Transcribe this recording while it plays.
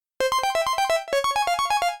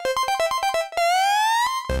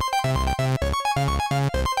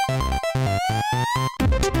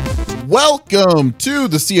Welcome to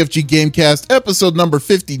the CFG GameCast, episode number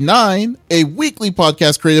 59, a weekly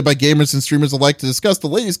podcast created by gamers and streamers alike to discuss the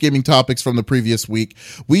latest gaming topics from the previous week.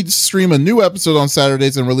 We stream a new episode on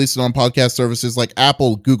Saturdays and release it on podcast services like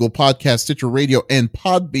Apple, Google Podcasts, Stitcher Radio, and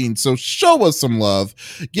Podbean. So show us some love.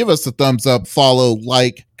 Give us a thumbs up, follow,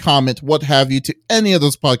 like, comment, what have you, to any of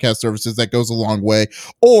those podcast services. That goes a long way.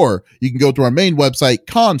 Or you can go to our main website,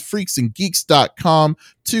 confreaksandgeeks.com,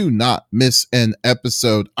 to not miss an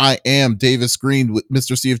episode. I am Davis Green with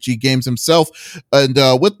Mr. CFG Games himself, and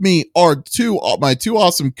with me are my two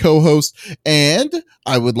awesome co-hosts, and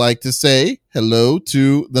I would like to say hello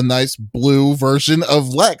to the nice blue version of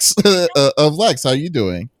Lex. Lex, how are you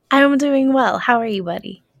doing? I'm doing well. How are you,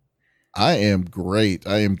 buddy? I am great.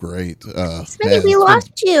 Smitty, we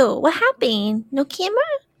lost you. What happened? No camera?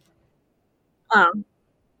 Oh.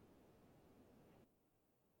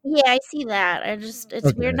 Yeah, I see that. It's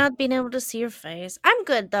Okay. weird not being able to see your face. I'm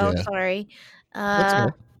good though. Yeah. Sorry. That's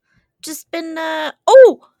okay. Just been I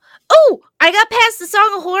got past the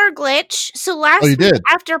Song of Horror glitch. So last week did?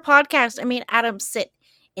 after podcast, I made Adam sit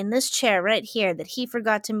in this chair right here that he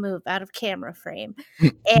forgot to move out of camera frame.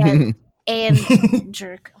 And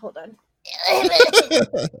jerk, hold on.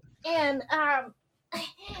 And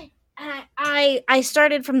I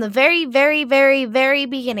started from the very, very, very, very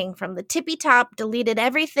beginning, from the tippy top, deleted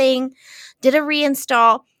everything, did a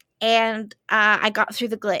reinstall, and I got through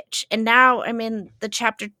the glitch. And now I'm in the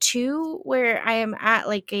chapter 2 where I am at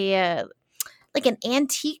like an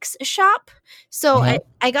antiques shop. So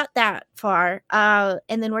I got that far.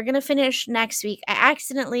 And then we're gonna finish next week. I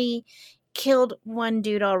accidentally killed one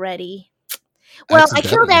dude already. Well, I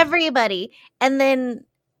killed everybody, and then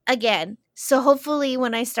again. So hopefully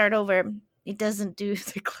when I start over, it doesn't do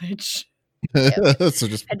the glitch.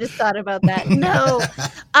 I just thought about that. No.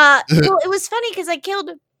 Well, it was funny because I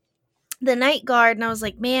killed the night guard, and I was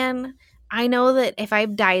like, man, I know that if I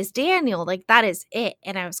die as Daniel, like, that is it.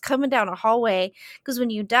 And I was coming down a hallway, because when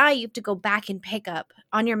you die, you have to go back and pick up.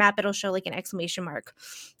 On your map, it'll show like an exclamation mark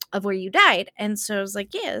of where you died. And so I was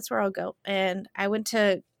like, yeah, that's where I'll go. And I went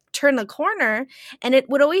to turn the corner, and it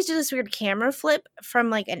would always do this weird camera flip from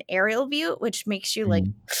like an aerial view, which makes you like,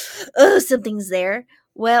 oh, something's there.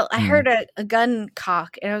 Well, I heard a gun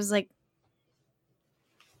cock, and I was like,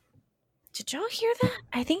 did y'all hear that?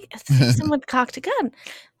 I think someone cocked a gun.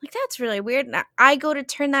 Like, that's really weird. And I go to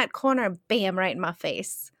turn that corner, bam, right in my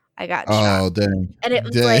face. I got shot. Oh, dang. And it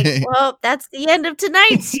was like, well, that's the end of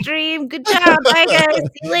tonight's stream. Good job. Bye, guys. See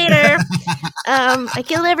you later. I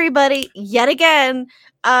killed everybody yet again.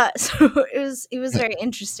 So it was very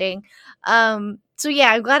interesting. So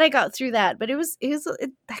yeah, I'm glad I got through that, but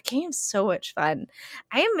that game's so much fun.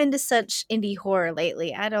 I am into such indie horror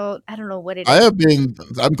lately. I don't know what it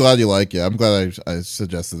is. I'm glad you like it. I'm glad I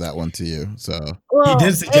suggested that one to you. So well, you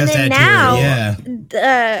did suggest that now, to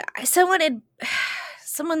her, yeah.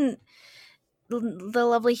 Someone, the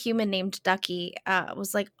lovely human named Ducky,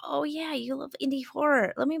 was like, oh yeah, you love indie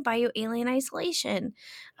horror. Let me buy you Alien Isolation.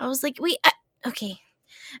 I was like, wait, okay.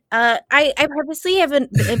 I purposely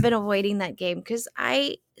haven't been avoiding that game because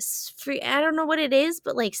I don't know what it is,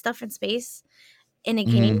 but like stuff in space in a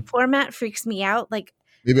game format freaks me out. Like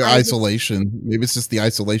maybe isolation. Maybe it's just the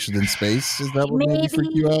isolation in space. Is that what maybe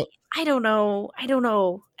freak you out? I don't know.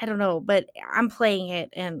 But I'm playing it,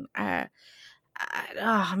 and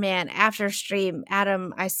oh man, after stream,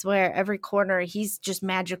 Adam, I swear, every corner he's just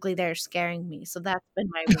magically there scaring me. So that's been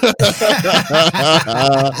my week.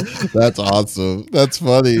 That's awesome. That's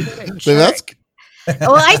funny.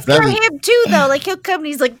 Well, I scare him too, though. Like, he'll come and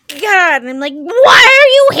he's like, God, and I'm like, why are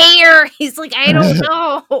you here? He's like, I don't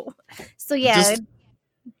know. So yeah.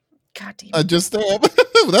 God damn.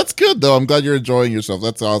 That's good though. I'm glad you're enjoying yourself.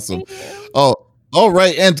 That's awesome. Oh, all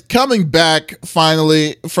right, and coming back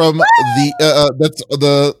finally from that's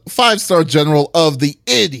the 5-star general of the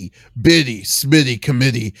itty bitty Smitty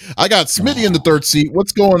committee. I got Smitty in the third seat.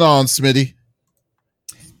 What's going on, Smitty?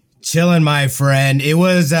 Chilling, my friend. It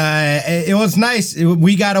was nice.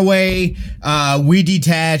 We got away. We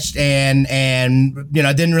detached and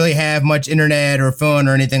didn't really have much internet or phone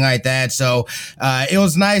or anything like that. So it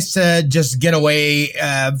was nice to just get away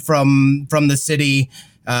from the city.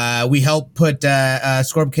 We helped put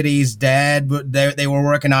Scorp Kitty's dad. They were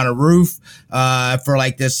working on a roof for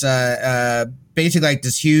like this basically like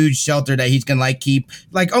this huge shelter that he's gonna like keep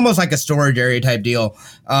like almost like a storage area type deal.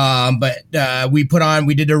 But we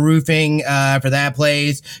did the roofing for that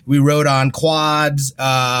place. We rode on quads.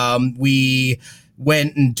 We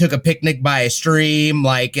went and took a picnic by a stream.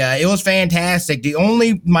 Like it was fantastic.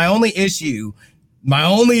 My only issue My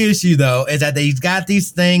only issue, though, is that he's got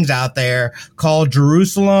these things out there called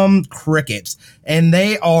Jerusalem crickets, and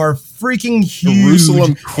they are freaking huge,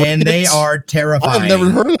 and they are terrifying. I've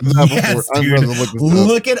never heard of that before. Dude.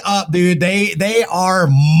 Look it up, dude. They are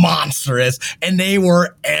monstrous, and they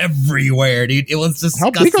were everywhere, dude. It was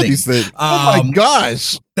disgusting. How big are these things? Oh my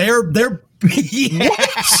gosh. They're These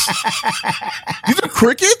are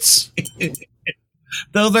crickets?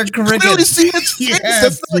 Those are crickets. Clearly see its face.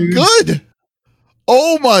 That's not good.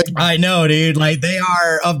 Oh my! I know, dude. Like they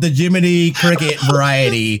are of the Jiminy Cricket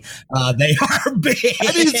variety. They are big.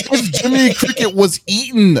 That is if Jiminy Cricket was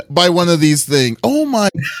eaten by one of these things. Oh my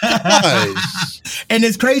gosh! And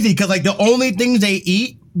it's crazy because like the only things they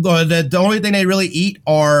eat, the only thing they really eat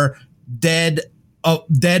are dead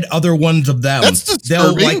other ones of them. That's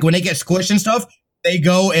disturbing. They'll like when they get squished and stuff, they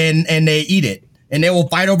go and they eat it. And they will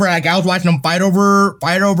fight over. Like I was watching them fight over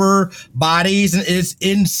bodies, and it's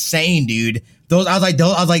insane, dude. I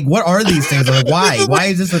was like, what are these things? I'm like, why? Why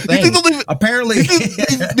is this a thing? Apparently,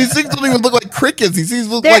 these things don't even look like crickets. These things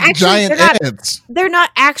look like giant ants. They're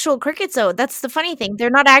not actual crickets, though. That's the funny thing. They're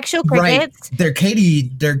not actual crickets. Right. They're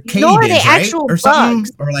katydids, nor are they actual or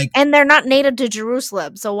bugs. Or like, and they're not native to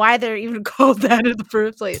Jerusalem. So why they're even called that in the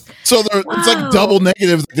first place? So it's like double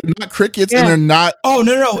negatives. They're not crickets, and they're not. Oh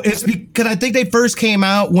no! It's because I think they first came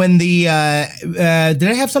out when the did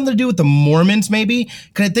it have something to do with the Mormons? Maybe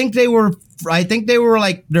because I think they were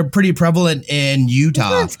like they're pretty prevalent in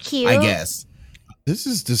Utah. This cute. I guess. This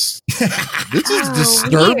is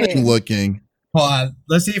disturbing weird. looking. Hold on.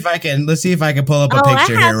 Let's see if I can pull up a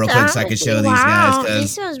picture here real quick so I can show these guys.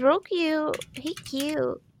 This one's real cute. He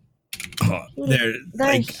cute. They're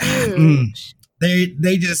like, huge.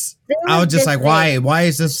 They just. I was just like, why? Why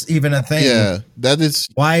is this even a thing? Yeah, that is.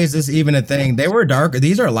 Why is this even a thing? They were darker.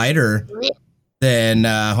 These are lighter than.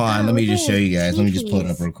 Hold on. Let me just show you guys. Let me just pull it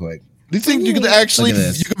up real quick. These things you can actually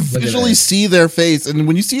visually see their face, and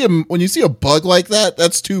when you see a bug like that,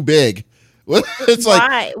 that's too big. It's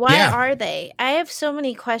why are they? I have so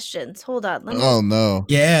many questions. Hold on. Oh no.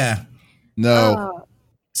 Yeah. No.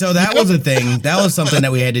 So that was a thing. That was something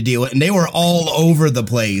that we had to deal with, and they were all over the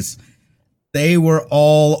place. I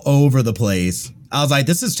was like,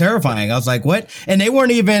 this is terrifying. I was like, what? And they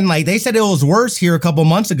weren't even like, they said it was worse here a couple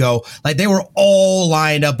months ago. Like they were all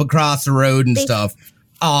lined up across the road and stuff.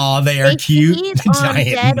 Oh, they are cute. Feed on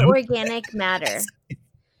dead organic matter.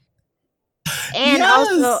 And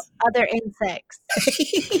also other insects.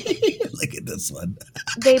 Look at this one.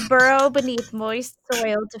 They burrow beneath moist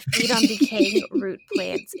soil to feed on decaying root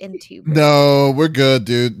plants and tubers. No, we're good,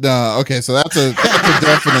 dude. No, okay, so that's a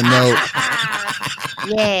definite note.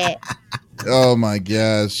 Yeah. Oh my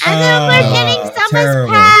gosh. And then we're getting Summer's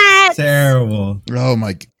pets. Terrible. Oh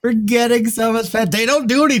my. We're getting Summer's pets. They don't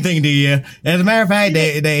do anything to you. As a matter of fact,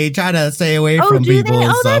 they try to stay away from people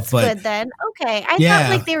and stuff. That's good then. Okay. I thought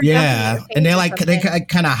like they were jumping in your face and they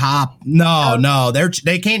kind of hop. No,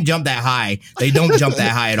 they can't jump that high. They don't jump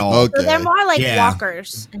that high at all. Okay. So they're more like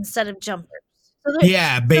walkers instead of jumpers. So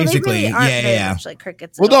basically. So they really aren't like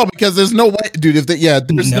crickets. Well, no, because there's no way, dude.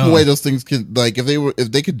 There's no way those things could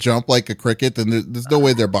if they could jump like a cricket, then there's no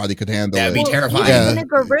way their body could handle it. That'd be terrifying.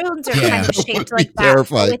 Vinegaroons are kind of shaped like that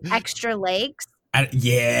with extra legs.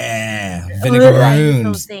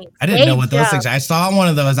 Vinegaroons. I didn't know what those things. I saw one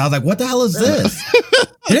of those. I was like, what the hell is this?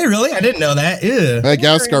 Did it really? I didn't know that. Ew.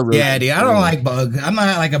 Madagascar roach. Yeah, dude. I don't like bugs. I'm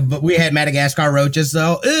not like we had Madagascar roaches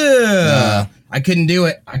though. Ew. I couldn't do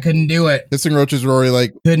it. Hissing roaches were already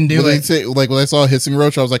like couldn't do it. Like when I saw a hissing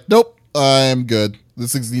roach, I was like, nope, I'm good.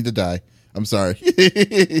 These things need to die. I'm sorry.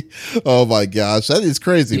 Oh my gosh, that is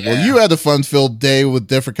crazy. Yeah. Well, you had a fun-filled day with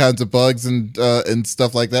different kinds of bugs and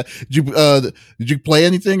stuff like that. Did you play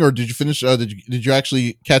anything, or did you finish? Did you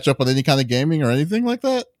actually catch up on any kind of gaming or anything like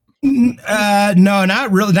that? No,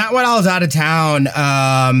 not really. Not when I was out of town.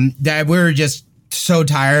 That we were just so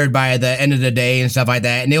tired by the end of the day and stuff like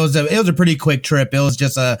that. And it was a pretty quick trip. It was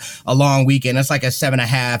just a long weekend. It's like a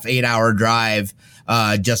 7.5, 8 hour drive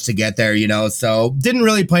just to get there, so didn't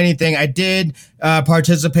really play anything. I did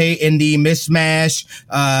participate in the Mishmash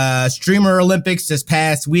Streamer Olympics this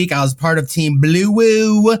past week. I was part of Team Blue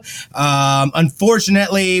Woo.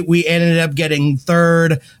 Unfortunately, we ended up getting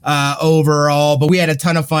third overall, but we had a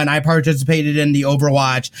ton of fun. I participated in the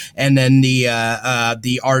Overwatch and then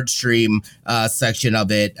the art stream section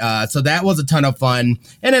of it. So that was a ton of fun.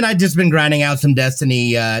 And then I just been grinding out some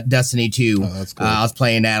Destiny 2. Oh, that's cool. I was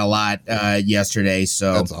playing that a lot yesterday.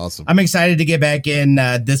 So that's awesome. I'm excited to get back in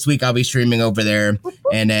this week. I'll be streaming over there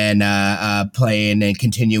and then playing and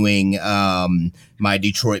continuing my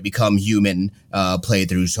Detroit Become Human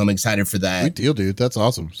playthrough. So I'm excited for that. Good deal, dude. That's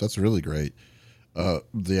awesome. That's really great.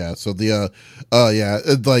 Yeah. So yeah,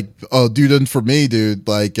 like, oh, dude, and for me, dude,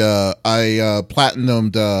 like, I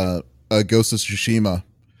platinumed Ghost of Tsushima.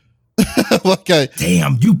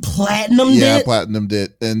 Damn, you platinumed yeah, it? I platinumed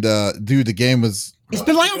it, and dude, the game was. It's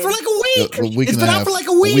been out for like a week. It's been out for like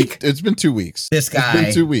a week. It's been 2 weeks. This guy. It's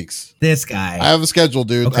been 2 weeks. This guy. I have a schedule,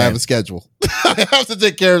 dude. Okay. I have a schedule. I have to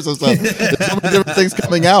take care of some stuff. There's so many different things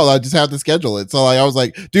coming out. I just have to schedule it. So like, I was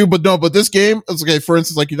like, dude, but this game, it's okay. For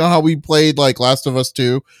instance, like, you know how we played like Last of Us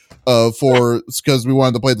 2, because we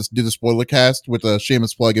wanted to do the spoiler cast with a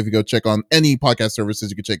shameless plug. If you go check on any podcast services,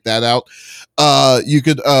 you can check that out. You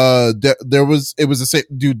could, it was the same,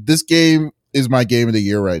 dude. This game is my game of the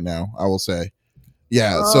year right now, I will say.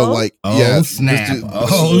 Yeah, so like, snap. This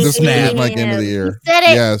snap. is my game of the year. He said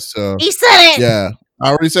it. Yeah, so He said it. yeah,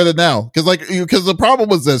 I already said it now because the problem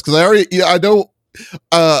was this, because I know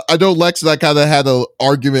Lex and I kind of had an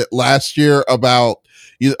argument last year about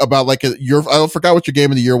like I forgot what your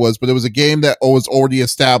game of the year was, but it was a game that was already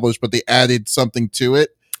established, but they added something to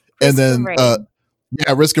it, and then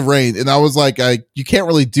yeah, Risk of Rain. And I was like, you can't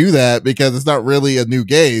really do that because it's not really a new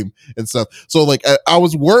game and stuff. So like, I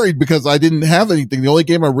was worried because I didn't have anything. The only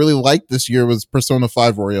game I really liked this year was Persona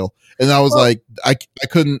 5 Royal. And I was like, I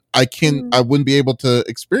wouldn't be able to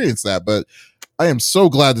experience that. But I am so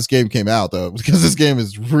glad this game came out though, because this game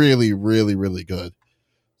is really, really, really good.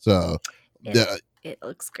 So it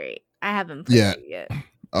looks great. I haven't played it yet.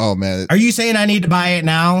 Oh man. Are you saying I need to buy it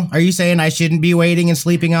now? Are you saying I shouldn't be waiting and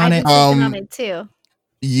sleeping on it? On it too.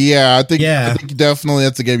 Yeah, I think definitely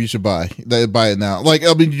that's a game you should buy. Buy it now. Like,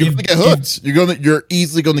 I mean, you're gonna get hooked. You're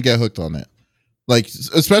easily gonna get hooked on it. Like,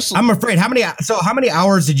 especially. I'm afraid. How many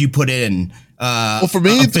hours did you put in? Well, for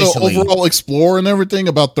me, to overall explore and everything,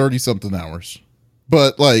 about 30 something hours.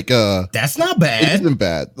 But like, that's not bad. It isn't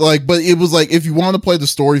bad. Like, but it was like, if you want to play the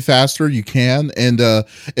story faster, you can. And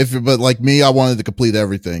but like me, I wanted to complete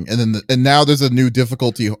everything. And then now there's a new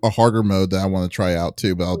difficulty, a harder mode that I want to try out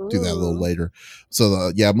too. But I'll do that a little later.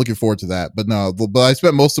 So yeah, I'm looking forward to that. But no, but I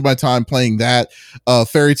spent most of my time playing that.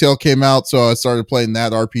 Fairy Tail came out, so I started playing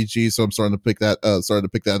that RPG. So I'm starting to pick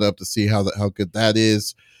that up to see how good that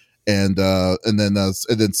is. And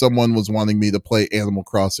then someone was wanting me to play Animal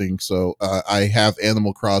Crossing, so I have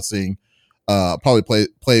Animal Crossing. Probably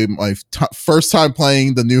play my first time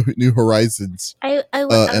playing the New Horizons.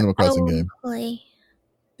 Animal Crossing game. Play.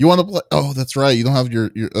 You want to play? Oh, that's right. You don't have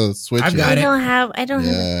your Switch. I've got yet. I don't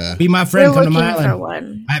have. Be my friend. Come to my island. island. For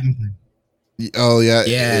one. I haven't. Oh yeah,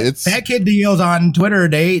 it's Fat Kid Deals on Twitter.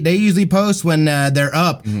 They usually post when they're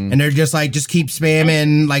up, and they're just keep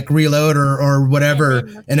spamming like reload or whatever,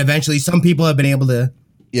 and eventually some people have been able to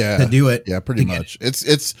do it. Yeah, pretty much.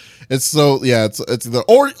 It's so yeah.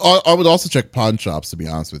 Or I would also check pawn shops, to be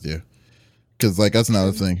honest with you, because like that's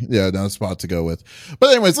another thing. Yeah, another spot to go with.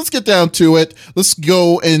 But anyways, let's get down to it. Let's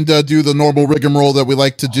go and do the normal rigmarole that we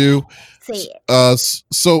like to do.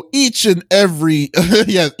 So each and every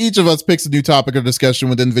each of us picks a new topic or discussion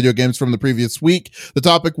within video games from the previous week. The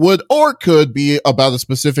topic would or could be about a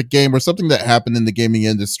specific game or something that happened in the gaming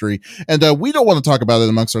industry, and we don't want to talk about it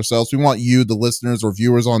amongst ourselves. We want you, the listeners or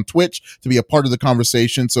viewers on Twitch, to be a part of the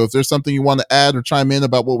conversation. So if there's something you want to add or chime in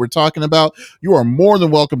about what we're talking about, you are more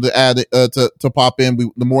than welcome to add it, to pop in.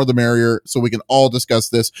 The more the merrier, so we can all discuss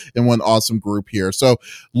this in one awesome group here. So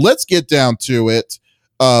let's get down to it.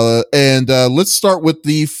 Let's start with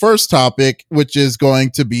the first topic, which is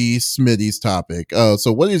going to be Smitty's topic.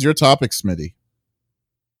 So what is your topic, Smitty?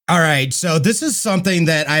 All right. So this is something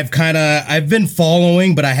that I've been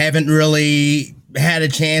following, but I haven't really had a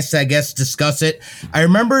chance to, I guess, discuss it. I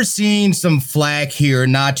remember seeing some flack here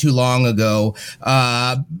not too long ago,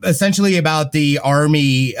 essentially about the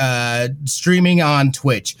Army streaming on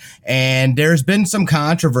Twitch. And there's been some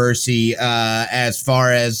controversy as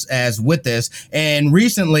far as with this. And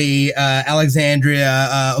recently,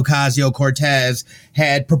 Alexandria Ocasio-Cortez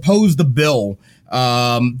had proposed a bill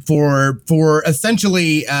for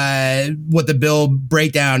essentially what the bill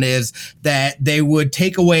breakdown is, that they would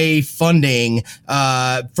take away funding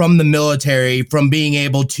from the military from being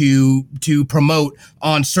able to promote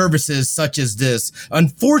on services such as this.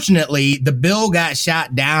 Unfortunately, the bill got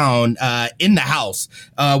shot down in the House,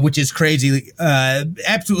 which is crazy,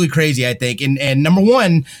 absolutely crazy, I think. And number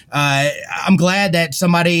one, I'm glad that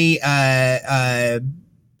somebody actually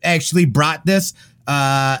brought this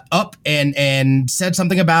up and said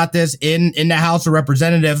something about this in the House of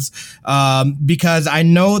Representatives, because I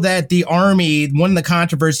know that the Army, one of the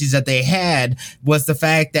controversies that they had was the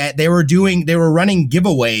fact that they were running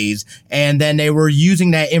giveaways, and then they were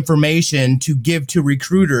using that information to give to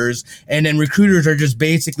recruiters, and then recruiters are just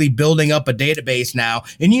basically building up a database now.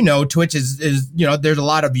 And Twitch is there's a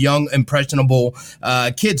lot of young, impressionable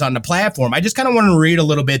kids on the platform. I just kind of want to read a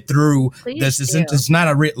little bit through this. It's not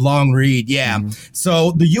a long read. Yeah. Mm-hmm.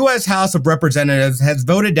 So the U.S. House of Representatives has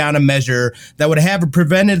voted down a measure that would have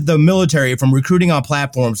prevented the military from recruiting on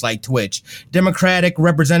platforms like Twitch. Democratic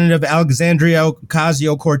Representative Alexandria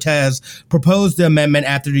Ocasio-Cortez proposed the amendment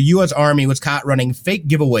after the U.S. Army was caught running fake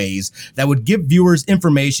giveaways that would give viewers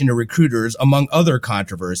information to recruiters, among other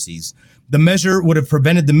controversies. The measure would have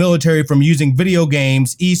prevented the military from using video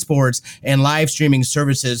games, esports, and live streaming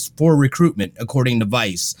services for recruitment, according to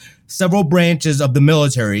Vice. Several branches of the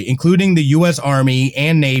military, including the U.S. Army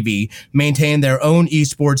and Navy, maintain their own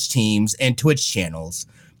esports teams and Twitch channels.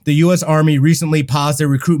 The U.S. Army recently paused their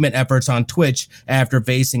recruitment efforts on Twitch after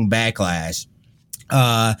facing backlash.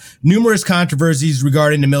 Numerous controversies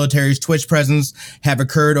regarding the military's Twitch presence have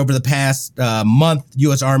occurred over the past month.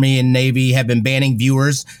 U.S. Army and Navy have been banning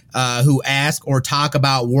viewers who ask or talk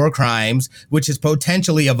about war crimes, which is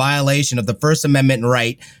potentially a violation of the First Amendment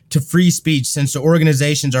right to free speech, since the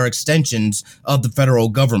organizations are extensions of the federal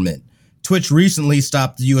government. Twitch recently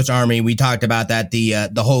stopped the U.S. Army. We talked about that,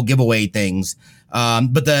 the whole giveaway things.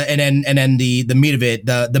 But the meat of it,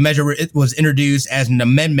 the measure was introduced as an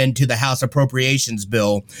amendment to the House Appropriations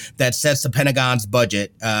Bill that sets the Pentagon's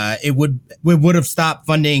budget. It would have stopped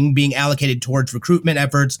funding being allocated towards recruitment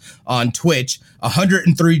efforts on Twitch.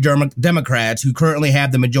 103 Democrats, who currently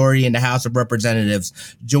have the majority in the House of Representatives,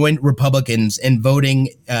 joined Republicans in voting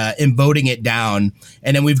it down.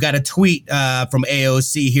 And then we've got a tweet from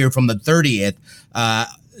AOC here from the 30th.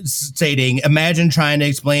 Stating, imagine trying to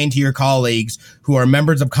explain to your colleagues who are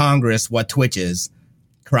members of Congress what Twitch is.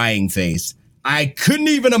 Crying face. I couldn't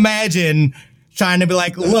even imagine trying to be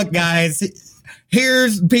like, look, guys,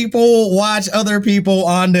 here's people watch other people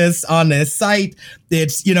on this site.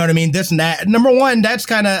 It's, you know what I mean? This and that. Number one, that's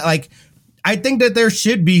kind of like, I think that there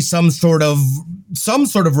should be some sort of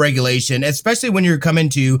regulation, especially when you're coming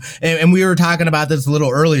to, and we were talking about this a little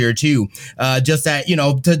earlier too, just that,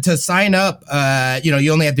 to sign up,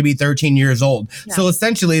 you only have to be 13 years old. Yeah. So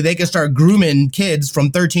essentially they can start grooming kids from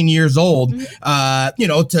 13 years old,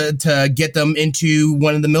 to get them into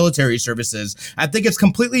one of the military services. I think it's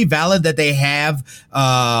completely valid that they have,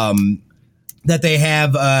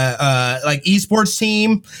 like esports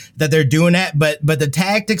team that they're doing that, but the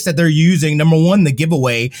tactics that they're using, number one, the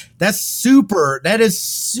giveaway, that is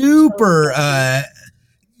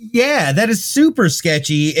super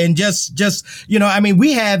sketchy. And just, I mean,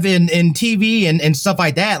 we have in TV and stuff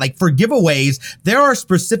like that, like for giveaways, there are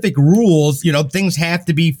specific rules, things have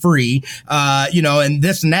to be free, and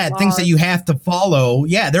this and that, laws. Things that you have to follow.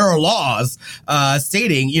 Yeah, there are laws,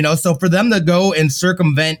 stating, so for them to go and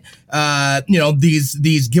circumvent,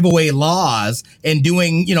 these giveaway laws and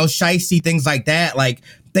doing, shicey things like that, like,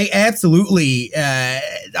 they absolutely,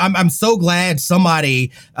 I'm so glad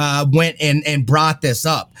somebody went and brought this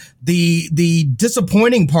up. The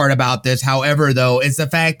disappointing part about this, however, though, is the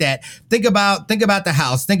fact that think about the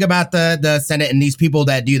House, think about the Senate and these people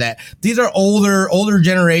that do that. These are older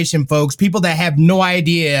generation folks, people that have no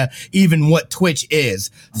idea even what Twitch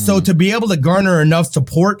is. So to be able to garner enough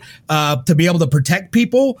support to be able to protect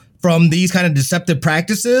people from these kind of deceptive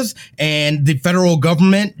practices, and the federal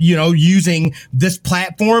government, using this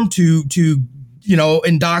platform to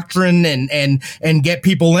indoctrinate and get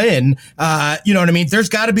people in, you know what I mean? There's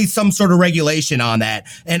got to be some sort of regulation on that.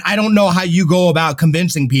 And I don't know how you go about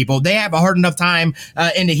convincing people. They have a hard enough time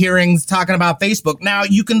in the hearings talking about Facebook. Now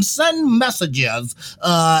you can send messages,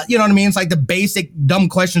 you know what I mean? It's like the basic dumb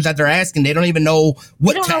questions that they're asking. They don't even know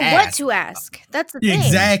what to ask. What to ask. That's the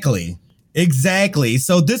thing. Exactly.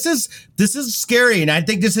 So this is scary. And I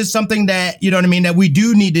think this is something that, that we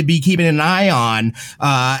do need to be keeping an eye on,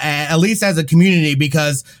 at least as a community,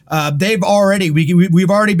 because, we've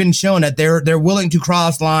already been shown that they're willing to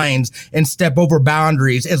cross lines and step over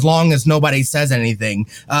boundaries as long as nobody says anything.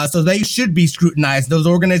 So they should be scrutinized. Those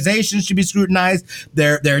organizations should be scrutinized.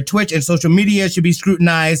 Their Twitch and social media should be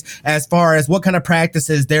scrutinized as far as what kind of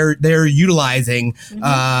practices they're utilizing,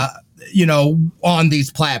 on these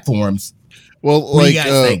platforms. Well, what do you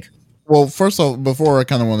guys think? Well, first off, before I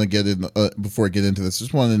kind of want to get in, before I get into this,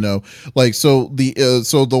 just want to know, like, so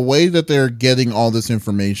the way that they're getting all this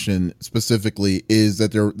information specifically is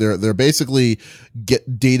that they're basically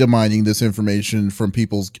get data mining this information from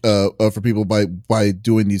people's for people by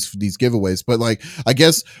doing these giveaways. But like, I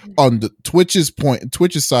guess on the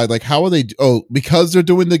Twitch's side, like, how are they? Oh, because they're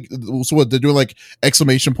doing they're doing like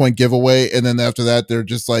exclamation point giveaway, and then after that, they're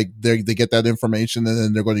just like they get that information, and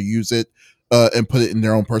then they're going to use it. And put it in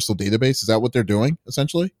their own personal database. Is that what they're doing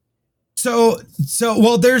essentially? And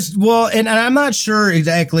I'm not sure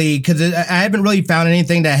exactly because I haven't really found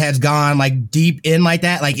anything that has gone like deep in like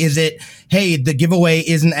that. Like, is it, hey, the giveaway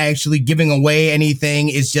isn't actually giving away anything.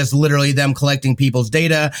 It's just literally them collecting people's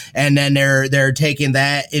data. And then they're taking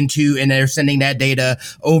that and they're sending that data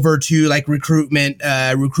over to like recruitment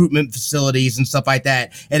facilities and stuff like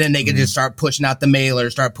that. And then they can just start pushing out the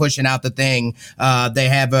mailer, start pushing out the thing. They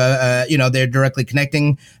have they're directly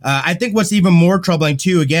connecting. I think what's even more troubling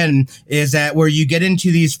too, again, is that where you get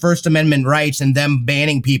into these First Amendment rights and them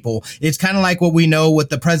banning people, it's kind of like what we know with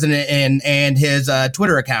the president and his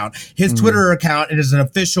Twitter account. His Twitter account is an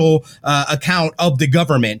official account of the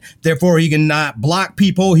government. Therefore, he cannot block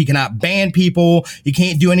people. He cannot ban people. He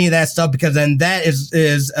can't do any of that stuff because then that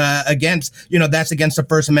is against, that's against the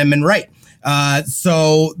First Amendment right.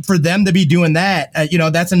 So for them to be doing that,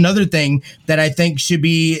 that's another thing that I think should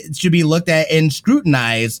be looked at and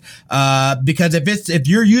scrutinized. Because if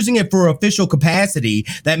you're using it for official capacity,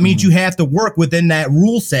 that means you have to work within that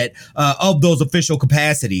rule set, of those official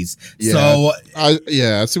capacities. Yeah. So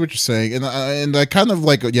I see what you're saying. And I kind of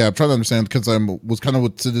like, I'm trying to understand because I was kind of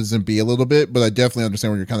with Citizen B a little bit, but I definitely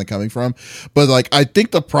understand where you're kind of coming from. But like, I think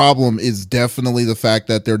the problem is definitely the fact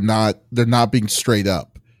that they're not being straight up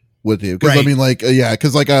with you, because right. I mean, like,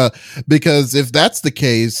 because if that's the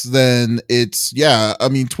case, then it's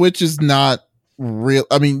Twitch is not real.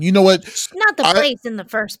 I mean, you know what? It's not the place in the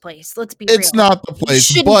first place. Let's be real. It's not the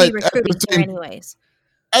place. You shouldn't be recruiting there anyways.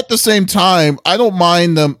 At the same time, I don't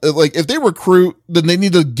mind them. Like, if they recruit, then they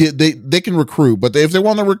need to they can recruit. But if they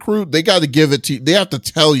want to recruit, they got to give it to you. They have to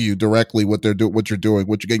tell you directly what they're doing, what you're doing,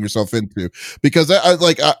 what you're getting yourself into. Because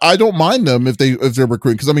I don't mind them if they're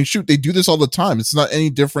recruiting. Because I mean, shoot, they do this all the time. It's not any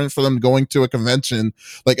different for them going to a convention,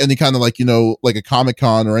 like any kind of like a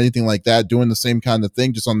Comic-Con or anything like that, doing the same kind of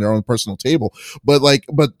thing just on their own personal table. But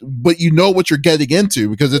you know what you're getting into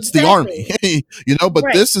because it's the army, But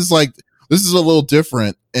right. This is a little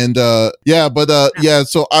different. And so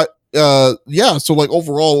like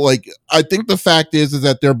overall, like I think the fact is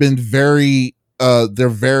that they're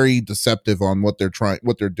very deceptive on what they're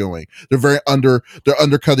doing. They're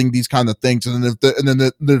undercutting these kind of things, and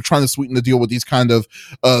then they're trying to sweeten the deal with these kind of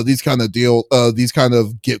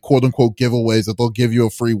get quote unquote giveaways that they'll give you a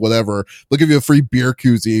free whatever. They'll give you a free beer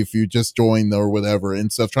koozie if you just join or whatever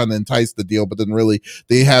and stuff, trying to entice the deal. But then really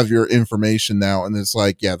they have your information now, and it's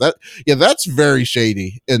like, that's very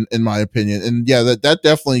shady in my opinion. And that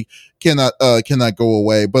definitely cannot go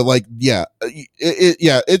away. But like,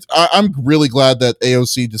 I'm really glad that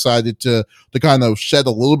AOC decided to kind of shed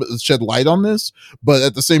light on this. But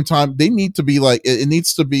at the same time, they need to be like, it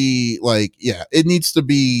needs to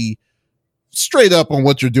be straight up on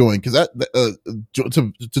what you're doing, because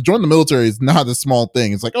to join the military is not a small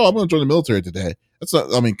thing. It's like, oh, I'm going to join the military today. That's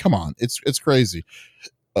not. I mean, come on, it's crazy.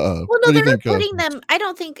 Well, no, they're not putting them. I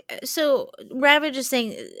don't think so. Ravage is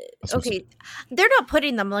saying, okay, they're not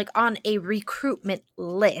putting them like on a recruitment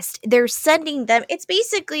list. They're sending them. It's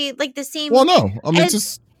basically like the same. Well, no, I mean, it's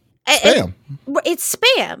just spam. It's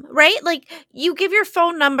spam, right? Like you give your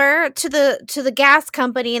phone number to the gas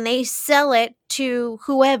company and they sell it to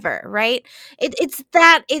whoever, right? It's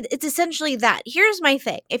essentially that. Here's my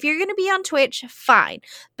thing. If you're going to be on Twitch, fine.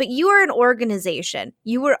 But you are an organization.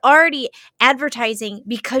 You were already advertising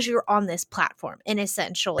because you're on this platform, and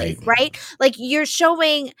essentially, right? Like you're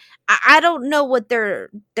showing, I don't know what their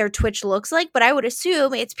Twitch looks like, but I would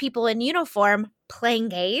assume it's people in uniform playing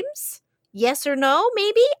games. Yes or no,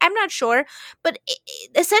 maybe? I'm not sure. But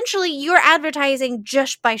essentially, you're advertising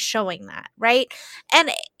just by showing that, right?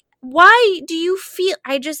 And why do you feel...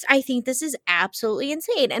 I think this is absolutely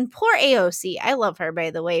insane. And poor AOC, I love her, by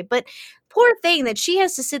the way, but poor thing that she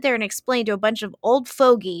has to sit there and explain to a bunch of old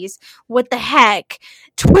fogies what the heck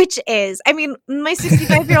Twitch is. I mean, my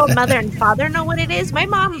 65-year-old mother and father know what it is. My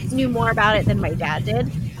mom knew more about it than my dad did,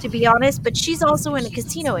 to be honest, but she's also in the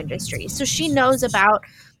casino industry, so she knows about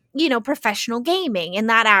professional gaming in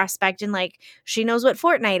that aspect. And like, she knows what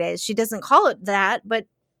Fortnite is. She doesn't call it that, but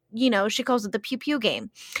she calls it the pew pew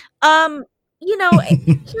game.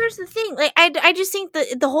 Here's the thing. Like, I just think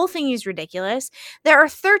that the whole thing is ridiculous. There are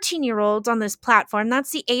 13-year-olds on this platform.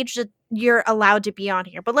 That's the age that you're allowed to be on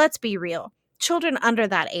here. But let's be real. Children under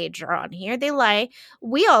that age are on here. They lie.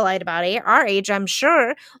 We all lied about our age, I'm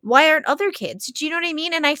sure. Why aren't other kids? Do you know what I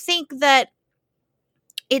mean? And I think that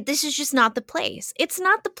this is just not the place. It's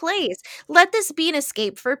not the place. Let this be an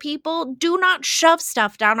escape for people. Do not shove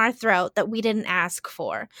stuff down our throat that we didn't ask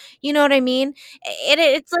for. You know what I mean?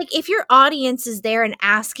 It's like, if your audience is there and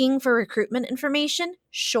asking for recruitment information,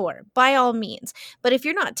 sure, by all means. But if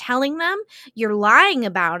you're not telling them, you're lying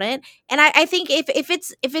about it. And I think if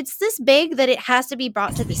it's this big that it has to be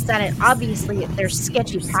brought to the Senate, obviously there's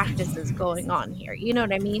sketchy practices going on here. You know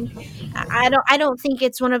what I mean? I don't think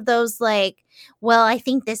it's one of those like, well, I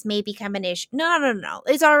think this may become an issue. No.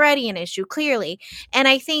 It's already an issue, clearly. And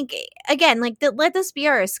I think, again, like, let this be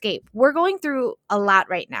our escape. We're going through a lot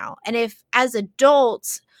right now. And if, as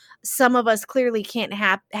adults, some of us clearly can't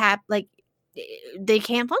they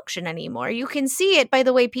can't function anymore. You can see it by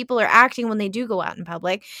the way people are acting when they do go out in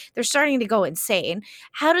public. They're starting to go insane.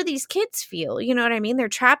 How do these kids feel? You know what I mean? They're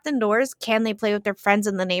trapped indoors. Can they play with their friends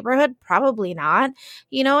in the neighborhood? Probably not.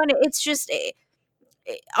 And it's just...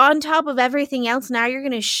 on top of everything else, now you're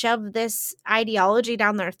going to shove this ideology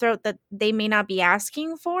down their throat that they may not be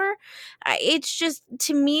asking for. It's just,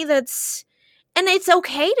 to me, that's... And it's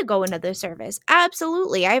okay to go into the service.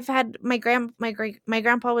 Absolutely. I've had my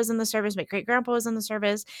grandpa was in the service. My great grandpa was in the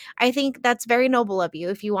service. I think that's very noble of you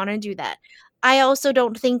if you want to do that. I also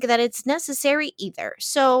don't think that it's necessary either.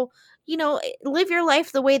 So, live your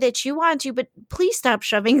life the way that you want to, but please stop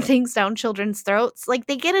shoving things down children's throats. Like,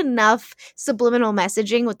 they get enough subliminal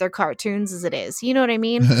messaging with their cartoons as it is. You know what I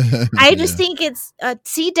mean? I just think it's,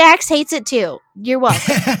 see, Dax hates it too. You're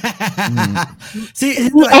welcome. See,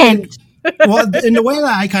 and the way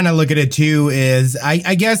that I kind of look at it too is,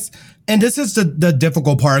 I guess, and this is the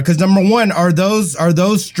difficult part, because number one, are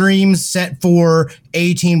those streams set for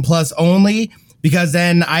 18 plus only? Because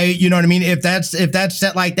then you know what I mean? If that's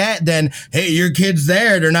set like that, then, hey, your kid's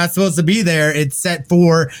there. They're not supposed to be there. It's set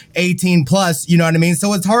for 18 plus, you know what I mean?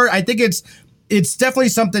 So it's hard. I think it's definitely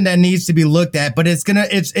something that needs to be looked at, but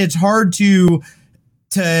it's hard to,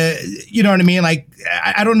 you know what I mean? Like,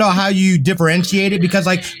 I don't know how you differentiate it, because,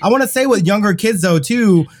 like, I want to say with younger kids though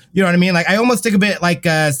too, you know what I mean? Like, I almost think of it like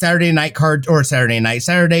Saturday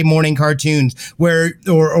morning cartoons, where,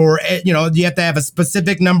 or you have to have a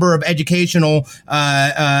specific number of educational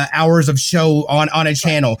hours of show on a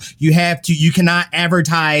channel. You cannot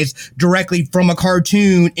advertise directly from a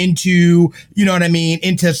cartoon into, you know what I mean,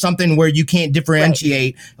 into something where you can't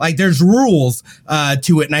differentiate. Right. Like, there's rules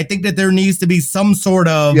to it, and I think that there needs to be some sort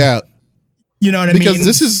of, you know what I mean? Because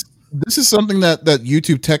this is something that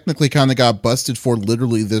YouTube technically kind of got busted for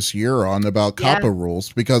literally this year on about COPPA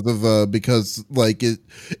rules, because like,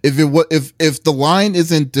 if the line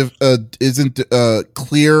isn't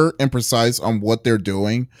clear and precise on what they're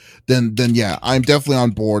doing, then yeah, I'm definitely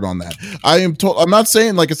on board on that. I'm not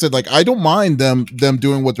saying, like I said, like, I don't mind them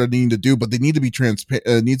doing what they're needing to do, but they need to be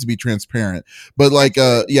transparent. But like,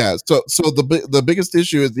 so the biggest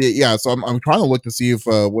issue is so I'm trying to look to see if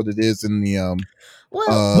what it is in the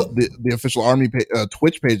the official Army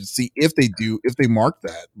Twitch page to see if they mark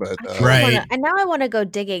that. But right. And now I want to go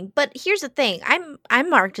digging. But here's the thing: I'm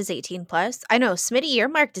marked as 18 plus. I know, Smitty, you're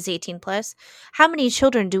marked as 18 plus. How many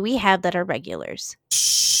children do we have that are regulars?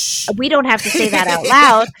 We don't have to say that out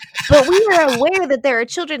loud, but we are aware that there are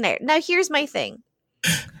children there. Now, here's my thing.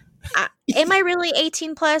 Am I really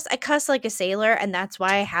 18 plus? I cuss like a sailor, and that's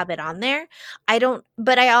why I have it on there.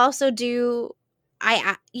 But I also do.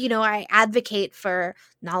 I advocate for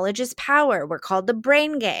knowledge is power. We're called the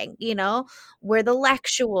brain gang, we're the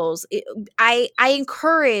lectuals. I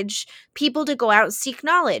encourage people to go out and seek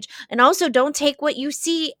knowledge, and also don't take what you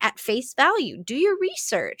see at face value. Do your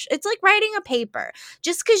research. It's like writing a paper.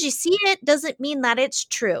 Just because you see it doesn't mean that it's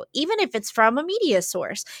true, even if it's from a media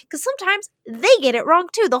source, because sometimes they get it wrong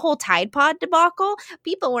too. The whole Tide Pod debacle,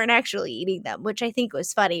 people weren't actually eating them, which I think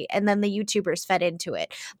was funny, and then the YouTubers fed into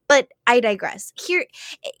it. But I digress. Here,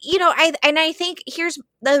 I think here's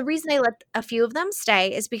the reason I let a few of them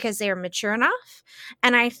stay is because they are mature enough,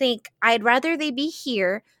 and I think I'd rather they be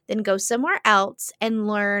here than go somewhere else and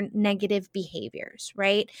learn negative behaviors,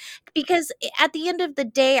 right? Because at the end of the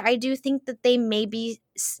day, I do think that they may be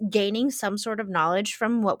gaining some sort of knowledge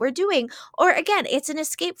from what we're doing, or again, it's an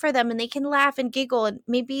escape for them, and they can laugh and giggle, and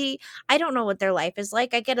maybe, I don't know what their life is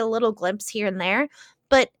like. I get a little glimpse here and there,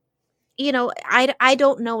 but I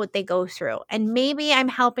don't know what they go through, and maybe I'm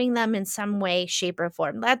helping them in some way, shape, or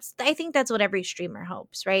form. I think that's what every streamer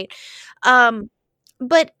hopes, right?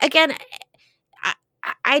 But again,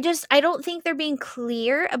 I don't think they're being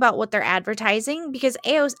clear about what they're advertising, because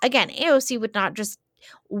AOC would not just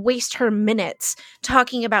waste her minutes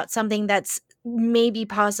talking about something that's maybe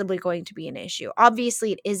possibly going to be an issue.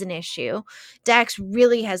 Obviously, it is an issue. Dax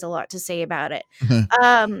really has a lot to say about it.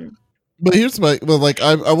 But here's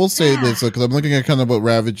I will say this, because I'm looking at kind of what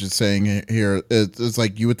Ravage is saying here. It's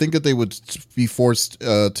like you would think that they would be forced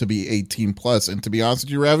to be 18 plus, and to be honest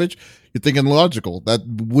with you, Ravage, you're thinking logical. That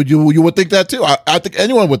you would think that too. I think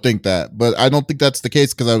anyone would think that, but I don't think that's the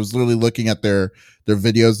case, because I was literally looking at their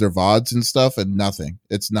videos, their VODs and stuff, and nothing.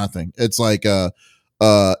 It's nothing. It's like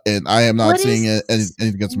and I am not seeing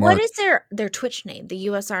anything against Mark. What is their Twitch name? The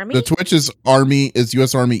U.S. Army? The Twitch is U.S. Army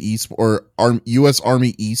U.S.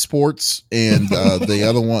 Army Esports, and the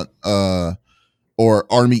other one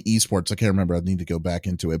or Army Esports. I can't remember. I need to go back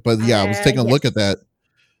into it. But yeah, I was taking a look at that.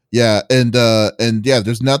 Yeah, and yeah,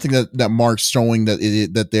 there's nothing that Mark's showing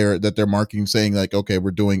that they're marking, saying like, okay,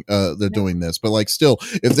 we're doing they're doing this. But like, still,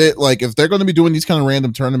 if they're going to be doing these kind of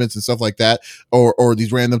random tournaments and stuff like that, or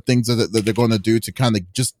these random things that they're going to do to kind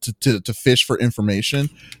of just to fish for information,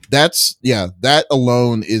 that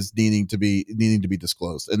alone is needing to be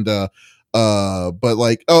disclosed. And but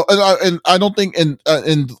like, and I don't think, and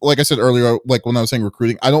like I said earlier, like when I was saying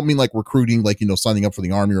recruiting, I don't mean like recruiting, like, signing up for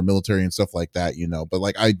the army or military and stuff like that, but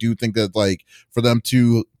like, I do think that like for them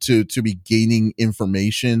to be gaining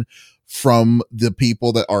information from the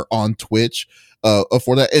people that are on Twitch, for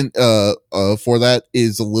that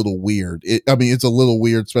is a little weird. It's a little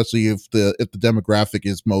weird, especially if the demographic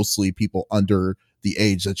is mostly people under the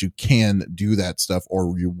age that you can do that stuff,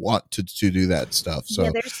 or you want to do that stuff. So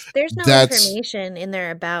yeah, there's no information in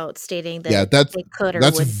there about stating that they could or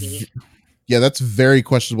would be. Yeah, that's very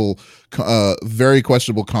questionable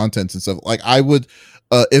content and stuff. Like, I would,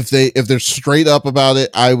 if they're straight up about it,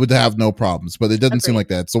 I would have no problems. But it doesn't seem like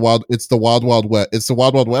that. It's the wild west. It's the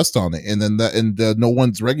wild west on it, and then no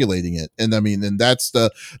one's regulating it. And and that's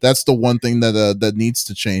the one thing that needs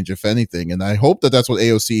to change, if anything. And I hope that's what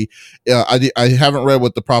AOC. I haven't read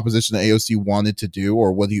what the proposition that AOC wanted to do,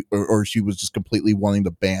 or what or she was just completely wanting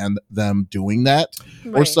to ban them doing that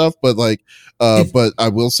or stuff. But like, but I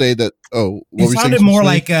will say that. Oh, it sounded more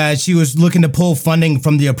like she was looking to pull funding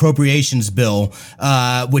from the appropriations bill,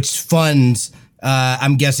 which funds,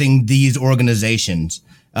 I'm guessing, these organizations,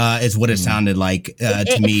 is what it sounded like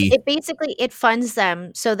to me. It basically funds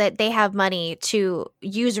them so that they have money to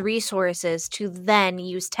use resources to then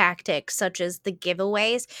use tactics such as the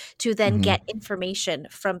giveaways to then get information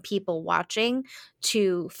from people watching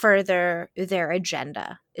to further their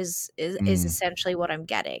agenda. Is essentially what I'm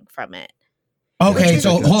getting from it. Okay,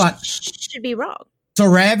 so hold on. Should be wrong. So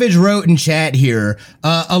Ravage wrote in chat here,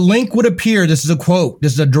 a link would appear, this is a quote,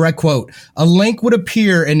 this is a direct quote, a link would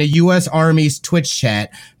appear in the U.S. Army's Twitch chat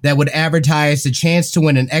that would advertise the chance to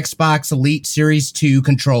win an Xbox Elite Series 2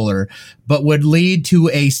 controller, but would lead to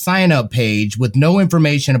a sign-up page with no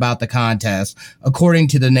information about the contest, according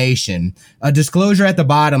to The Nation. A disclosure at the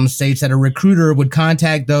bottom states that a recruiter would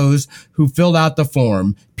contact those who filled out the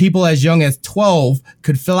form. People as young as 12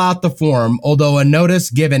 could fill out the form, although a notice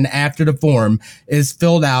given after the form is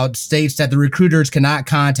filled out states that the recruiters cannot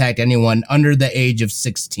contact anyone under the age of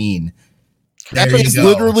 16. That is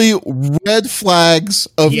literally red flags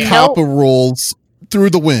of copper rolls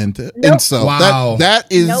through the wind. And so that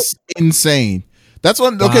is insane. That's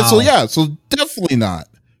what okay, so definitely not.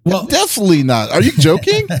 Well, definitely not. Are you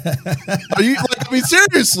joking? Are you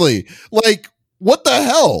seriously? Like, what the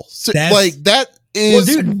hell? Like, that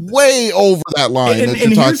is way over that line. And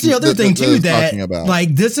here's the other thing too, that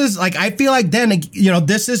like, this is like, I feel like then,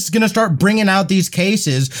 this is going to start bringing out these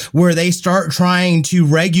cases where they start trying to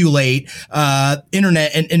regulate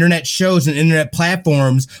internet and internet shows and internet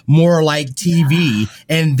platforms more like TV.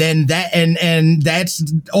 And then that's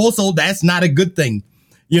not a good thing.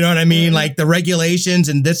 You know what I mean? Like, the regulations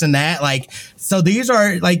and this and that, like, so these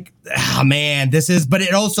are like, but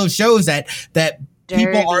it also shows that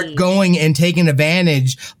people aren't going and taking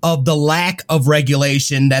advantage of the lack of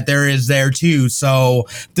regulation that there is there too. So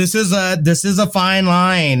this is a fine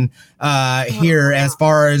line here as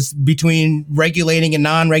far as between regulating and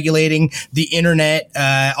non-regulating the internet,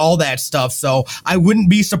 all that stuff. So I wouldn't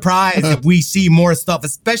be surprised if we see more stuff,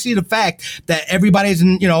 especially the fact that everybody's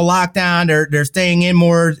in, lockdown, they're staying in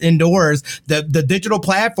more indoors. The digital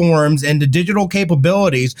platforms and the digital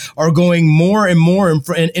capabilities are going more and more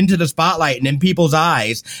into the spotlight and in people's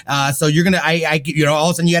eyes. So you're going to, all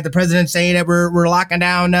of a sudden you got the president saying that we're locking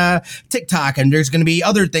down TikTok, and there's going to be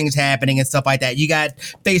other things happening and stuff like that. You got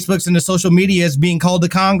Facebook's and the social media is being called to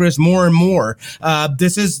Congress more and more. I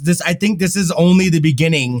think this is only the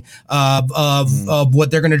beginning of what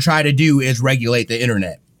they're going to try to do is regulate the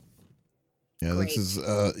internet. Yeah,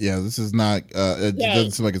 this is not, it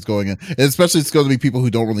doesn't seem like it's going in. And especially it's going to be people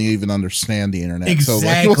who don't really even understand the internet. Exactly. So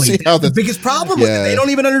like, we'll see how the biggest problem with it. They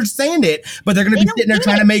don't even understand it, but they're going to be sitting there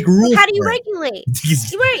trying to make rules. How do you regulate?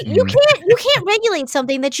 Right. You can't regulate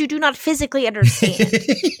something that you do not physically understand.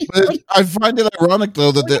 But I find it ironic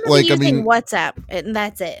though that like, I mean, WhatsApp and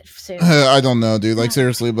that's it. I don't know, dude. Like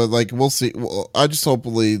seriously, but like we'll see. Well, I just hope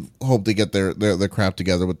they get their crap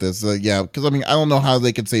together with this. Yeah, because I mean, I don't know how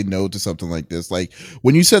they could say no to something like this. Like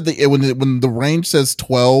when you said when the range says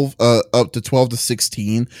 12 up to 12 to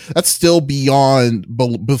 16, that's still beyond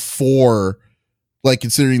before like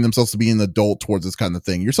considering themselves to be an adult towards this kind of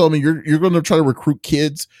thing. You're telling me you're going to try to recruit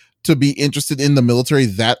kids to be interested in the military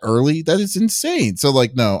that early? That is insane. So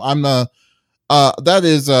like, no, I'm not. That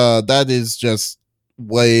is just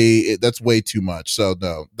that's way too much. So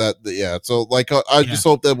no, so like I just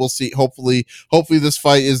hope that we'll see. Hopefully this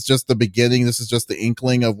fight is just the beginning. This is just the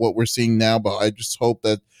inkling of what we're seeing now, but I just hope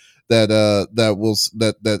that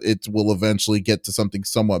it will eventually get to something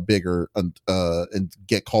somewhat bigger and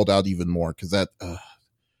get called out even more, because that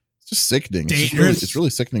it's just sickening. It's really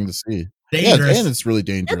sickening to see. Dangerous. Yeah, and it's really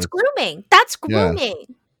dangerous. That's grooming. Yeah.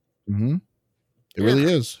 Mm-hmm. It really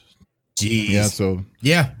is. Jeez. Yeah. So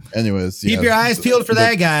yeah. Anyways, keep your eyes peeled for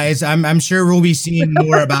that, guys. I'm sure we'll be seeing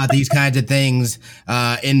more about these kinds of things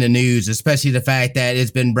in the news, especially the fact that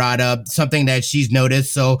it's been brought up, something that she's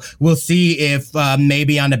noticed. So we'll see if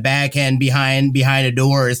maybe on the back end behind the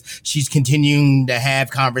doors, she's continuing to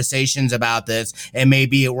have conversations about this, and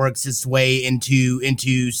maybe it works its way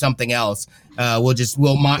into something else. I'll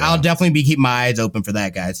definitely be keeping my eyes open for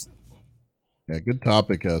that, guys. Yeah, good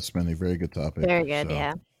topic, Smitty. Very good topic. Very good,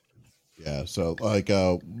 yeah. Yeah, so like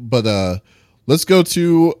but let's go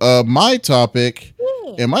to my topic.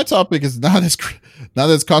 And my topic is not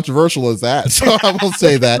as controversial as that. So I will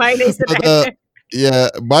say that.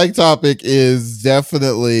 My topic is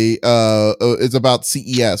definitely it's about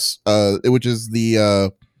CES, which is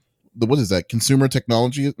the what is that? Consumer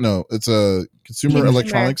technology? No, it's a consumer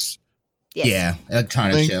electronics. Yes. Yeah,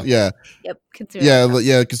 electronics show. Yeah. Yep.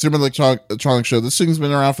 Consumer electronics show. This thing's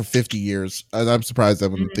been around for 50 years. And I'm surprised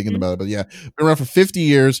I've been thinking about it, but yeah, been around for 50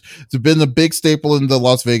 years. It's been a big staple in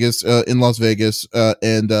Las Vegas,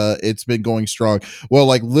 and it's been going strong. Well,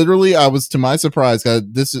 like literally, I was, to my surprise,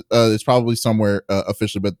 this is probably somewhere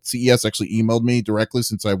officially, but CES actually emailed me directly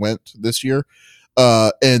since I went this year,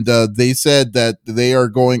 and they said that they are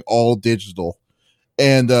going all digital,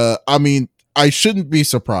 and I mean, I shouldn't be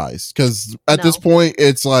surprised, because at this point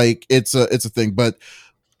it's like it's a thing, but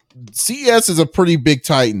CES is a pretty big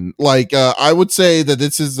titan. Like I would say that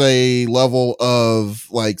this is a level of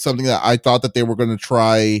like something that I thought that they were going to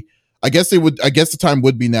try. I guess the time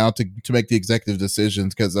would be now to make the executive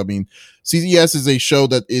decisions, because I mean, CES is a show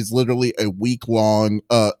that is literally a week-long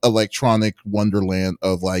electronic wonderland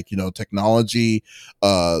of like, you know, technology,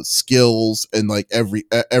 skills, and like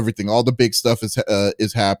everything. All the big stuff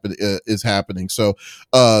is happening. So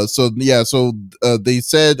they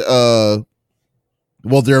said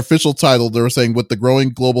well, their official title, they were saying, with the growing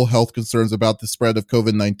global health concerns about the spread of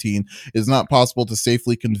COVID-19, it is not possible to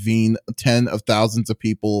safely convene tens of thousands of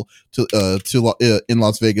people in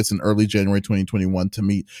Las Vegas in early January 2021 to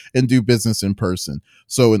meet and do business in person.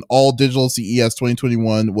 So an all-digital CES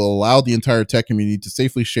 2021 will allow the entire tech community to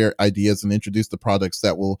safely share ideas and introduce the products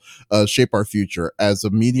that will shape our future. As a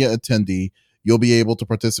media attendee, you'll be able to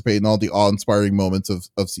participate in all the awe-inspiring moments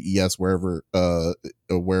of CES wherever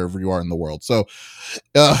you are in the world. So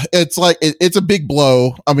it's like it's a big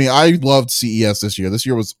blow. I mean, I loved CES this year. This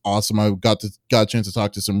year was awesome. I got a chance to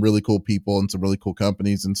talk to some really cool people and some really cool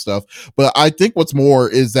companies and stuff. But I think what's more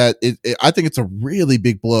is that I think it's a really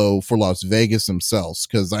big blow for Las Vegas themselves,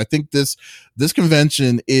 because I think this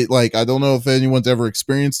convention, I don't know if anyone's ever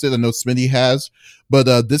experienced it. I know Smitty has.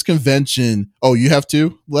 But this convention, you have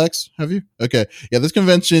too, Lex? Have you? Okay. Yeah, this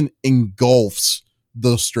convention engulfs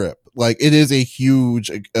the strip. Like, it is a huge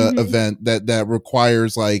event that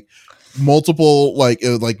requires like multiple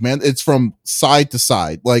it's from side to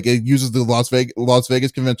side. Like, it uses the Las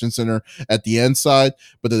Vegas Convention Center at the end side,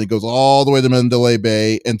 but then it goes all the way to Mandalay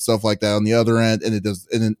Bay and stuff like that on the other end, and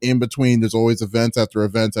then in between there's always events after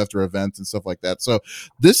events after events and stuff like that. So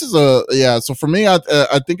this is so for me, I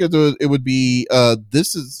think it would be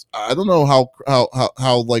this is, I don't know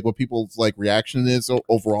how like what people's like reaction is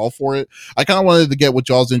overall for it. I kind of wanted to get what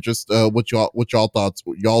y'all's interest, what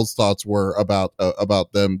y'all's thoughts were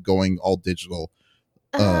about them going all digital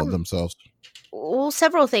themselves. Well,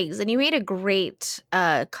 several things, and you made a great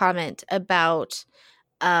comment about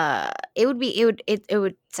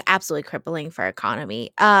it's absolutely crippling for our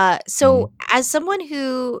economy. So as someone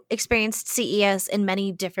who experienced CES in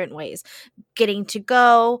many different ways, getting to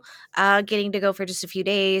go for just a few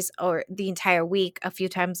days or the entire week, a few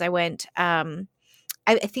times I went, I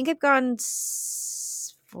think I've gone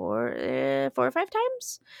 4 or 5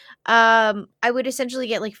 times. I would essentially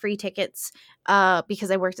get like free tickets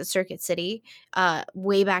because I worked at Circuit City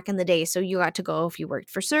way back in the day. So you got to go if you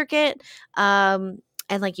worked for Circuit.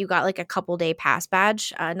 And like you got like a couple day pass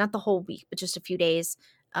badge, not the whole week, but just a few days.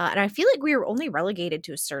 And I feel like we were only relegated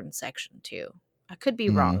to a certain section too. I could be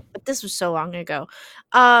wrong, but this was so long ago.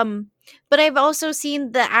 But I've also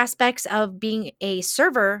seen the aspects of being a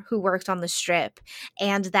server who worked on the strip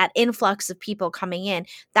and that influx of people coming in.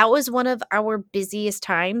 That was one of our busiest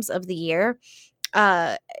times of the year.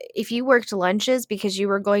 If you worked lunches because you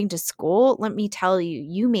were going to school, let me tell you,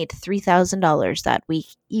 you made $3,000 that week,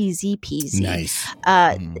 easy peasy. Nice.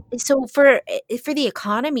 So for the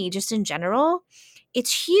economy, just in general,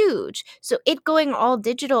 it's huge. So it going all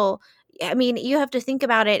digital, I mean, you have to think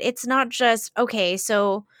about it. It's not just, okay,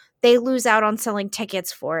 so they lose out on selling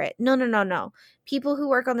tickets for it. No. People who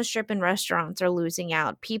work on the strip in restaurants are losing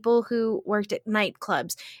out. People who worked at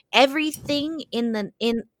nightclubs, everything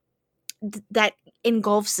that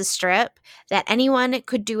engulfs the strip that anyone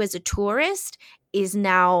could do as a tourist is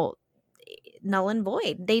now null and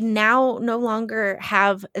void. They now no longer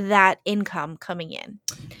have that income coming in,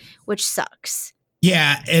 which sucks.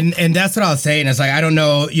 Yeah, and that's what I was saying. It's like, I don't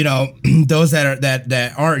know, those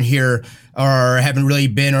that aren't here or haven't really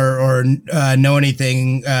been or know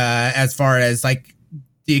anything as far as like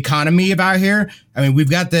the economy about here. I mean,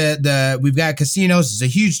 we've got we've got casinos. It's a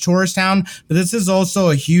huge tourist town, but this is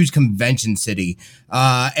also a huge convention city.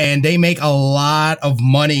 And they make a lot of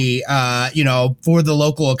money, for the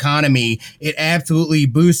local economy. It absolutely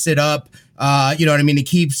boosts it up. You know what I mean? It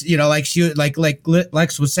keeps, like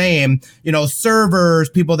Lex was saying, servers,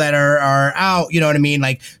 people that are out, you know what I mean?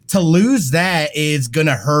 Like, to lose that is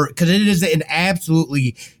gonna hurt because it is an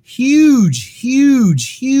absolutely huge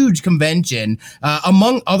convention,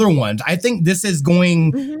 among other ones. I think this is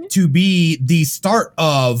going to be the start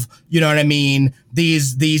of, you know what I mean,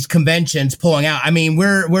 these conventions pulling out. I mean,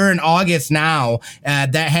 we're in August now.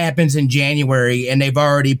 That happens in January, and they've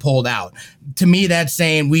already pulled out. To me, that's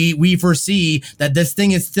saying we foresee that this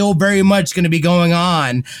thing is still very much going to be going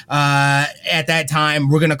on at that time.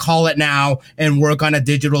 We're going to call it now and work on a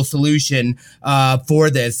digital solution for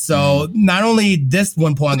this. So not only this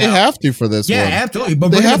one pulling out, they have to for this. Yeah, one. Absolutely.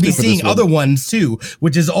 But we're going to be seeing other ones too,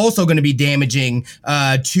 which is also going to be damaging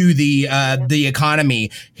to the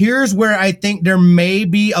economy. Here's where I think there may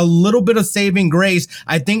be a little bit of saving grace.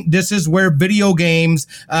 I think this is where video games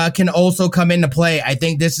can also come into play. I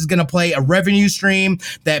think this is going to play a revenue stream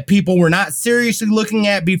that people were not seriously looking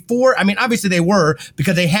at before. I mean, obviously they were,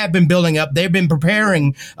 because they have been building up. They've been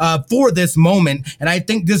preparing for this moment. And I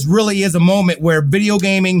think this really is a moment where video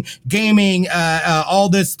gaming, all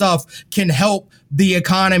this stuff can help the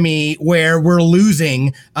economy, where we're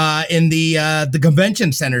losing in the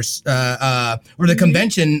convention centers or the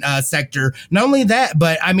convention sector. Not only that,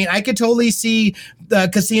 but I mean, I could totally see the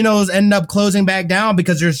casinos end up closing back down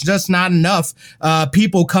because there's just not enough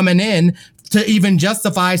people coming in to even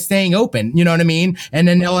justify staying open, you know what I mean? And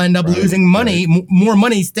then they'll end up losing money, more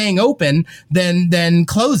money staying open than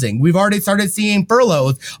closing. We've already started seeing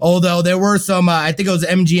furloughs, although there were some, I think it was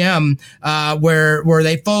MGM, where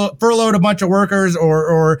they furloughed a bunch of workers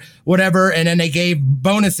or whatever, and then they gave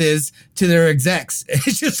bonuses to their execs.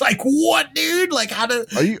 It's just like, what, dude? Like, how do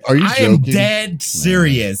are you I joking? am dead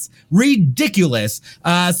serious. Ridiculous.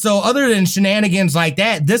 So other than shenanigans like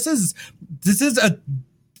that, this is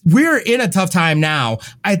we're in a tough time now.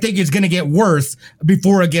 I think it's going to get worse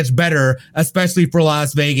before it gets better, especially for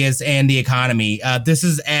Las Vegas and the economy. This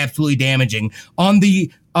is absolutely damaging. On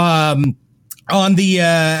the I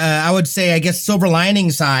would say, I guess, silver lining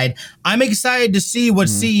side, I'm excited to see what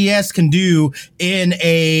CES can do in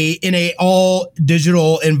a all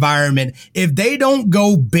digital environment. If they don't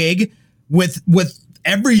go big with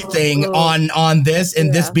everything on this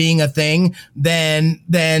and this being a thing, then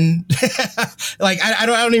like I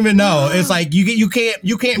don't even know. It's like you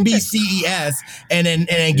can't be CES and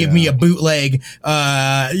then give me a bootleg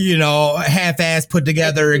half-ass put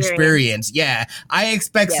together experience. Yeah, I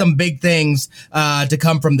expect some big things to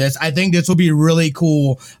come from this. I think this will be really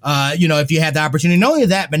cool. If you have the opportunity. Not only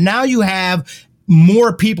that, but now you have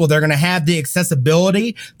more people. They're going to have the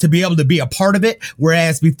accessibility to be able to be a part of it.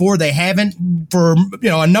 Whereas before they haven't, for,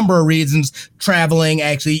 a number of reasons, traveling,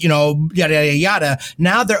 actually, yada, yada, yada.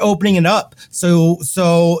 Now they're opening it up. So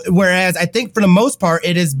whereas I think for the most part,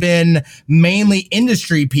 it has been mainly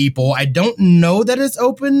industry people. I don't know that it's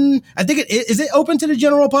open. I think is it open to the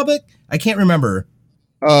general public? I can't remember.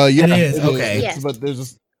 Yeah, it is. Okay. Yes. But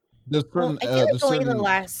there's certain, I think it's only certain... the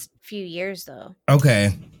last few years though.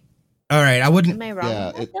 Okay. All right. I wouldn't. Am I wrong? Yeah,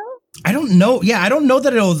 with that, though? I don't know. Yeah, I don't know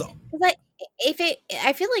that it was.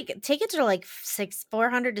 I feel like tickets are like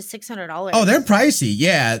 $400 to $600. Oh, they're pricey.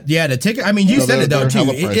 Yeah. The ticket. I mean, you said it though too.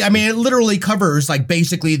 It literally covers like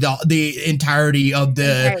basically the entirety of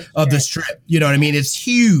the strip. You know what I mean? It's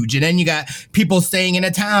huge, and then you got people staying in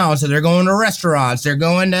a town, so they're going to restaurants, they're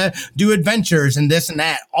going to do adventures and this and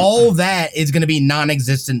that. All of that is going to be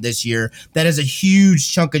non-existent this year. That is a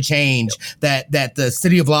huge chunk of change that the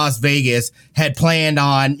city of Las Vegas had planned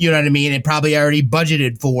on. You know what I mean? And probably already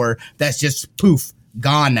budgeted for. That's just poof,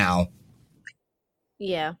 gone now.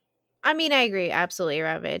 Yeah. I mean, I agree. Absolutely,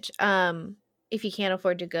 Ravage. If you can't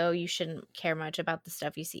afford to go, you shouldn't care much about the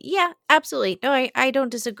stuff you see. Yeah, absolutely. No, I don't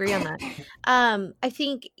disagree on that. I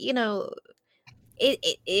think, it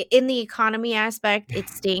in the economy aspect, it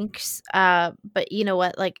stinks. But you know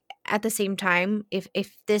what? Like, at the same time, if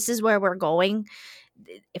this is where we're going,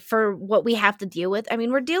 for what we have to deal with, I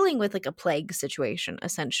mean, we're dealing with like a plague situation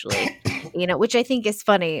essentially, which I think is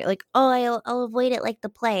funny. Like, oh, I'll avoid it like the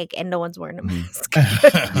plague, and no one's wearing a mask.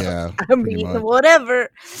 Yeah, I mean, whatever.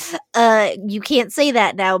 You can't say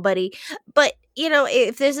that now, buddy. But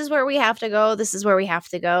if this is where we have to go, this is where we have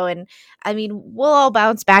to go. And I mean, we'll all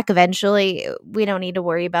bounce back eventually. We don't need to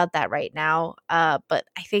worry about that right now. But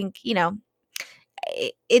I think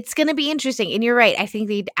it's going to be interesting. And you're right. I think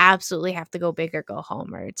they'd absolutely have to go big or go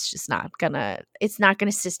home, or it's just not gonna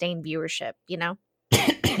sustain viewership,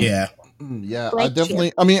 Yeah. Yeah, I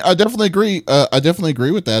definitely agree. I definitely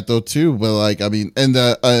agree with that though too. But like, I mean, and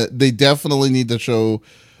they definitely need to show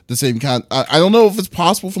the same kind. I don't know if it's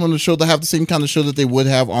possible for them to have the same kind of show that they would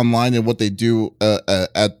have online and what they do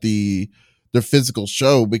at their physical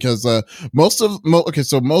show, because most of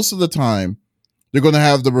the time they're going to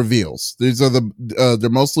have the reveals. These are they're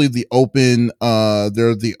mostly the open,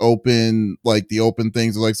 they're the open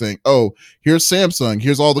things, like saying, oh, here's Samsung,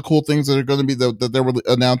 here's all the cool things that are going to be that they were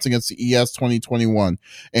announcing at CES 2021.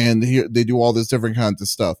 And here they do all this different kinds of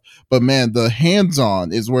stuff. But man, the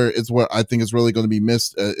hands-on is where I think is really going to be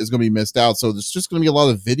missed, out. So there's just going to be a lot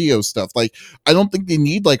of video stuff. Like, I don't think they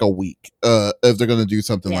need like a week, if they're going to do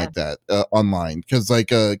something like that, online. Cause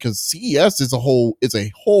CES is a whole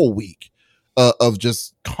week. Of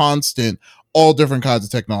just constant, all different kinds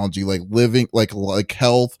of technology, like living, like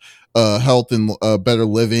health and better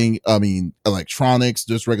living. I mean, electronics,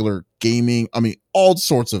 just regular gaming. I mean, all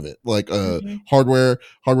sorts of it, like hardware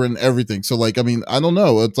and everything. So like, I mean, I don't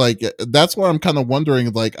know. It's like, that's why I'm kind of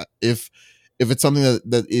wondering, like, if it's something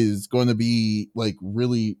that is going to be like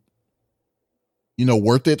really,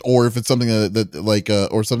 worth it, or if it's something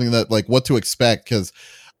or something that like what to expect, because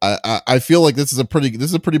I feel like this is a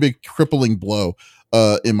pretty big crippling blow,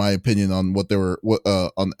 in my opinion, on what they were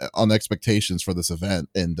on expectations for this event.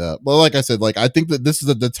 And well, like I said, like, I think that this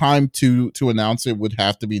is the time to announce it would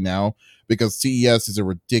have to be now, because CES is a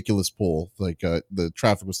ridiculous pull. Like, the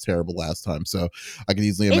traffic was terrible last time, so I can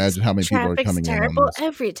easily imagine how many people are coming in on this.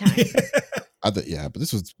 Every time. But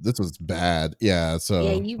this was bad. Yeah, so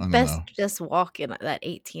yeah, you best just walk in that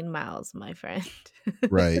 18 miles, my friend.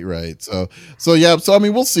 right. So yeah. So I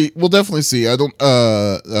mean, we'll see. We'll definitely see. I don't.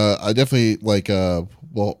 I definitely like.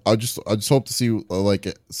 Well, I just hope to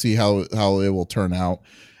see how it will turn out,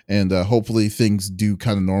 and hopefully things do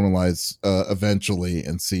kind of normalize eventually,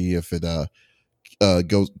 and see if it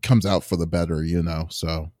comes out for the better.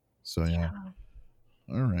 So yeah.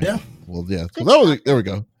 All right. Yeah. Well, yeah. So there we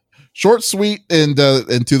go. Short, sweet, and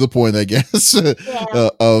to the point, I guess,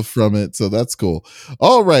 from it. So that's cool.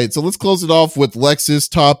 All right, so let's close it off with Lex's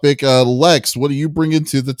topic. Lex, what are you bringing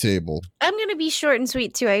to the table? I'm going to be short and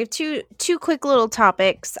sweet too. I have two quick little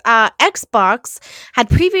topics. Xbox had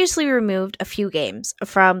previously removed a few games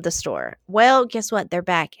from the store. Well, guess what? They're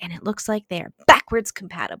back, and it looks like they're backwards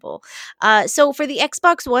compatible. So for the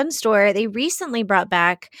Xbox One store, they recently brought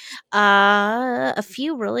back a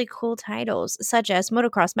few really cool titles, such as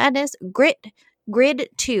Motocross Madness, Grid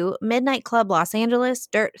 2, Midnight Club Los Angeles,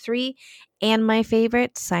 Dirt 3, and my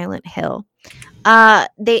favorite, Silent Hill.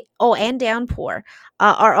 And Downpour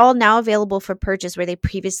are all now available for purchase where they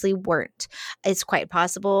previously weren't. It's quite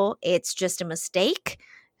possible it's just a mistake.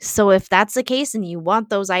 So if that's the case and you want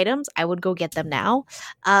those items, I would go get them now.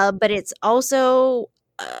 But it's also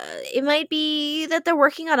it might be that they're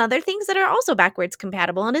working on other things that are also backwards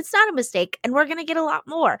compatible, and it's not a mistake, and we're going to get a lot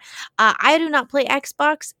more. I do not play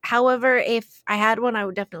Xbox. However, if I had one, I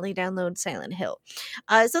would definitely download Silent Hill.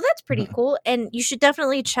 So that's pretty cool, and you should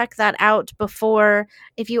definitely check that out before,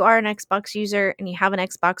 if you are an Xbox user and you have an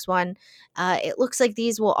Xbox One. It looks like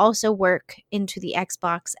these will also work into the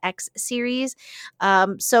Xbox X series.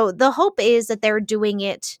 So the hope is that they're doing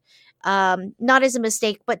it not as a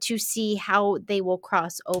mistake, but to see how they will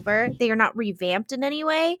cross over. They are not revamped in any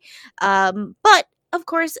way. But of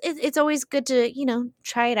course, it's always good to,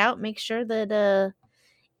 try it out, make sure that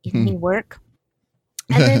it may work.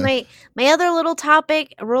 And then my other little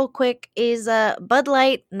topic, real quick, is Bud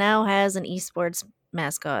Light now has an esports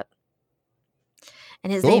mascot.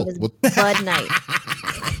 And his name is Bud Knight.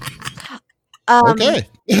 Okay.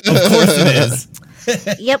 Of course it is.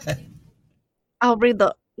 Yep. I'll read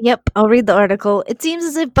the article. It seems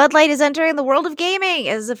as if Bud Light is entering the world of gaming,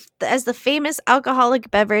 as the famous alcoholic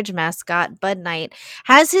beverage mascot Bud Knight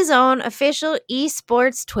has his own official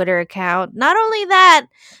esports Twitter account. Not only that,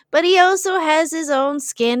 but he also has his own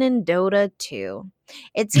skin in Dota 2.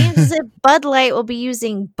 It seems as if Bud Light will be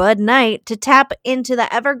using Bud Knight to tap into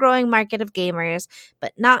the ever-growing market of gamers,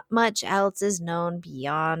 but not much else is known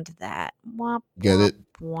beyond that. Womp, Get womp, it?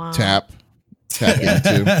 womp. Tap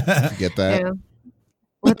into. Get that? Yeah.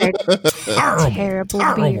 With their terrible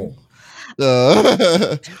beer.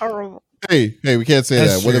 Terrible. Hey, we can't say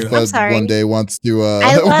That's that. What true. if Bud one day wants to?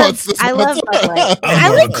 I love Bud Light.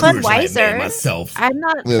 I like Budweiser. Myself. I'm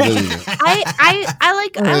not. Yeah, there you go.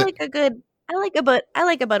 I like a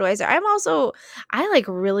Budweiser. I like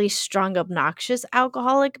really strong, obnoxious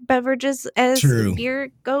alcoholic beverages as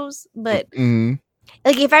beer goes. But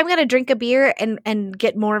like, if I'm gonna drink a beer and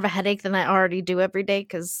get more of a headache than I already do every day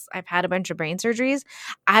because I've had a bunch of brain surgeries,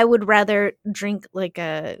 I would rather drink like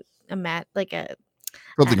something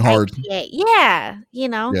hard. IPA. Yeah,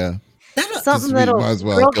 Yeah. Something that'll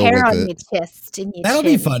grow hair on your chest and your That'll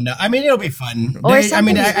chin. be fun. I mean, it'll be fun. Or I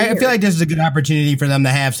feel like this is a good opportunity for them to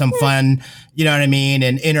have some fun, you know what I mean,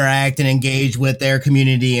 and interact and engage with their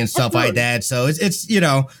community and stuff like that. So it's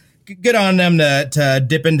good on them to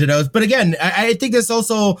dip into those. But again, I think this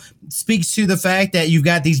also speaks to the fact that you've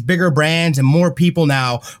got these bigger brands and more people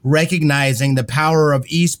now recognizing the power of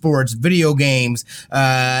esports, video games,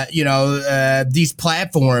 these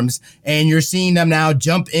platforms, and you're seeing them now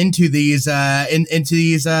jump into these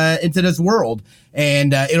into this world.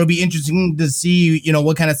 And it'll be interesting to see,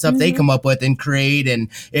 what kind of stuff they come up with and create, and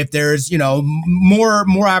if there's,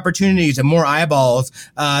 more opportunities and more eyeballs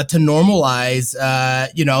to normalize,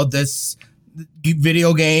 this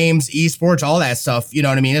video games, esports, all that stuff. You know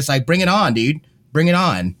what I mean? It's like, bring it on, dude. Bring it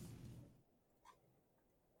on.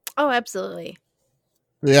 Oh, absolutely.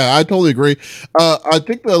 Yeah, I totally agree. I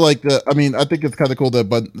think I think it's kind of cool that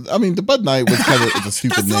the Bud Knight was kind of a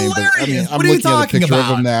stupid name, hilarious. but I'm looking at a picture of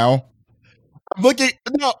him now. I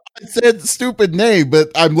said stupid name, but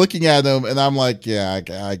I'm looking at him and I'm like, yeah,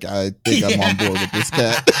 I think I'm on board with this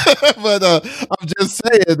cat. But I'm just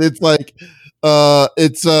saying, it's like,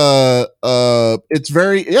 it's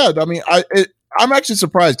very, yeah. I mean, I'm actually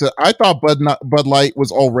surprised because I thought Bud Light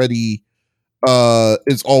was already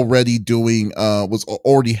doing was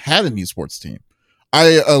already had an esports team.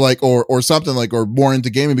 I or something or more into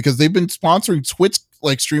gaming, because they've been sponsoring Twitch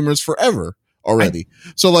streamers forever already.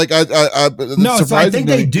 So I think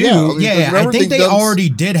they do. I think they done already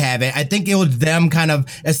did have it. I think it was them kind of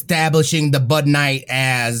establishing the Bud Knight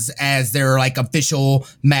as their official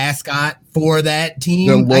mascot for that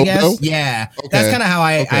team, I guess. Yeah. Okay. That's kind of how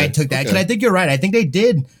I took that. Because I think you're right. I think they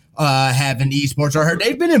did have an esports, or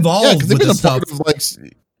they've been involved with this stuff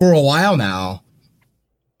for a while now.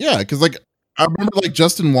 Yeah, because I remember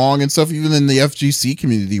Justin Wong and stuff, even in the FGC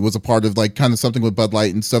community, was a part of kind of something with Bud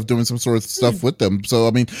Light and stuff, doing some sort of stuff with them. So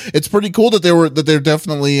I mean, it's pretty cool that they're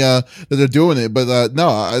definitely that they're doing it. But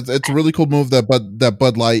no, it's a really cool move that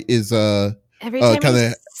Bud Light is kind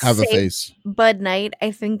of have a face. Bud Knight,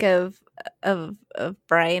 I think of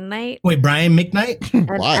Brian Knight. Wait, Brian McKnight?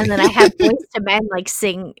 And then I have Boyz II Men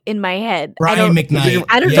sing in my head. Brian McKnight.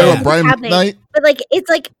 I don't know Brian McKnight. But it's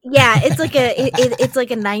like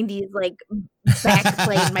a 90s back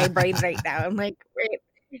play in my brain right now. I'm like, wait,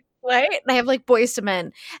 what? And I have Boyz II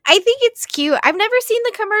Men. I think it's cute. I've never seen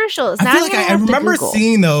the commercials. I feel I remember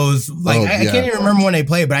seeing those. I can't even remember when they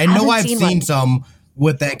played, but I know I've seen some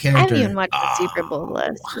with that character. I haven't even watched the Super Bowl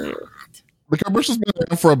last year. The commercial's been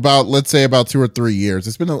around for about, let's say, about 2 or 3 years.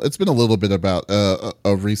 It's been a little bit about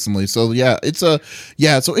recently. So yeah, so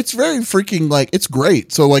it's very freaking like it's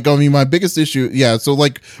great. So like I mean, my biggest issue, so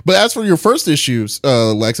like, but as for your first issues,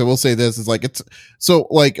 Lex, I will say this is like it's so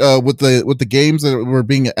like with the games that were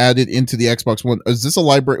being added into the Xbox One, is this a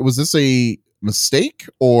library? Was this a mistake,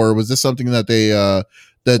 or was this something that they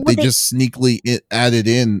just sneakily added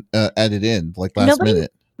in like last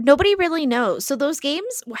minute? Nobody really knows. So those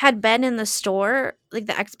games had been in the store, like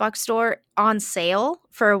the Xbox store, on sale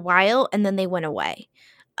for a while, and then they went away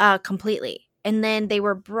completely. And then they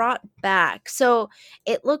were brought back. So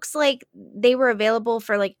it looks like they were available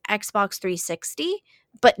for like Xbox 360,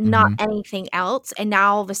 but not anything else. And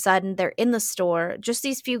now all of a sudden they're in the store. Just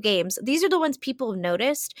these few games. These are the ones people have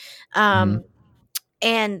noticed. And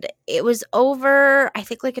it was over, I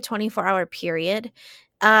think, like a 24-hour period.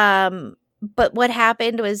 But what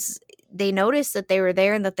happened was they noticed that they were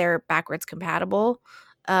there and that they're backwards compatible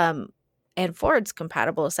and forwards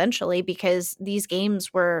compatible, essentially, because these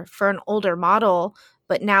games were for an older model,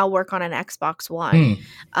 but now work on an Xbox One.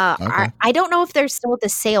 Okay. I don't know if they're still at the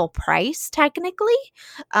sale price, technically.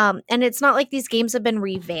 And it's not like these games have been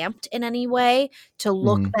revamped in any way to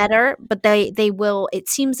look better, but they will. It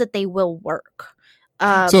seems that they will work.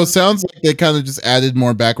 So it sounds like they kind of just added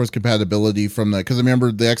more backwards compatibility from that, because I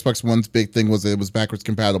remember the Xbox One's big thing was that it was backwards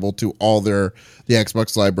compatible to all the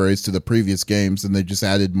Xbox libraries to the previous games, and they just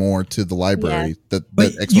added more to the library that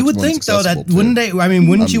Xbox you would think though that wouldn't they? I mean,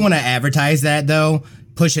 wouldn't you want to advertise that though?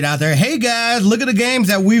 Push it out there. Hey guys, look at the games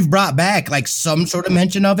that we've brought back. Like some sort of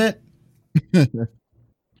mention of it.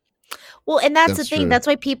 Well, and that's the thing. True. That's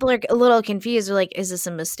why people are a little confused. They're like, is this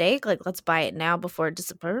a mistake? Like, let's buy it now before it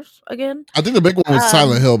disappears again. I think the big one was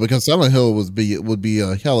Silent Hill, because Silent Hill would be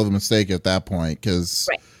a hell of a mistake at that point, because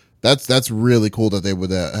that's really cool that they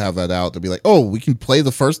would have that out to be like, oh, we can play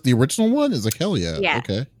the original one? It's like, hell yeah.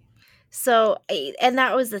 Okay. So, and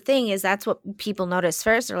that was the thing, is that's what people noticed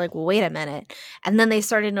first. They're like, well, wait a minute. And then they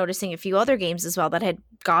started noticing a few other games as well that had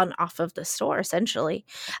gone off of the store, essentially.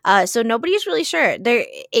 So nobody's really sure.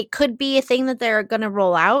 It could be a thing that they're going to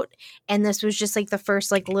roll out, and this was just like the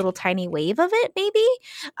first like little tiny wave of it, maybe.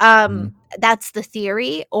 That's the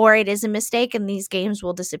theory. Or it is a mistake and these games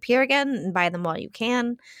will disappear again, and buy them while you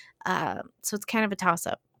can. So it's kind of a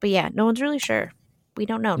toss-up. But yeah, no one's really sure. We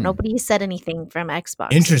don't know. Nobody said anything from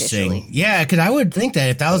Xbox. Interesting. Officially. Yeah, because I would think that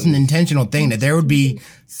if that was an intentional thing, that there would be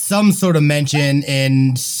some sort of mention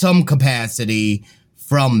in some capacity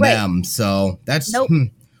from them. So that's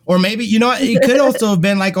or maybe, you know, it could also have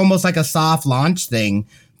been like almost like a soft launch thing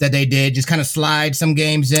that they did, just kind of slide some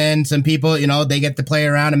games in. Some people, you know, they get to play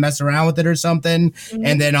around and mess around with it or something.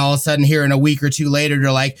 And then all of a sudden here in a week or two later,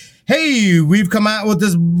 they're like, hey, we've come out with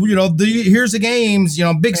this, you know, here's the games, you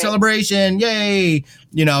know, big celebration. Yay.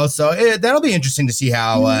 You know, so that'll be interesting to see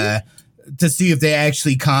how, to see if they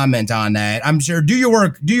actually comment on that. I'm sure. Do your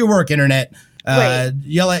work, internet.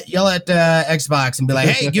 Yell at Xbox and be like,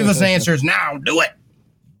 hey, give us answers now. Do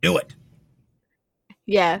it.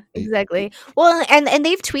 Yeah, exactly. Well, and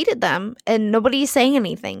they've tweeted them, and nobody's saying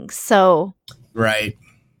anything. So right.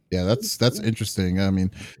 Yeah, that's interesting. I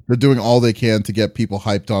mean, they're doing all they can to get people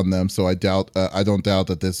hyped on them. So I don't doubt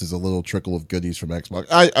that this is a little trickle of goodies from Xbox.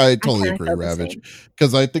 I totally agree, Ravage,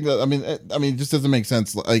 because I think that I mean, it just doesn't make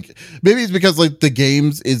sense. Like maybe it's because like the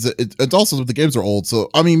games it's also the games are old. So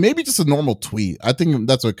I mean, maybe just a normal tweet. I think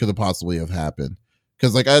that's what could have possibly have happened.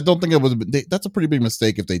 Because like I don't think it would. That's a pretty big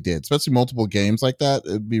mistake if they did, especially multiple games like that.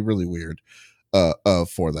 It'd be really weird,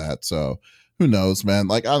 for that. So who knows, man?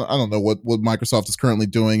 Like I don't know what Microsoft is currently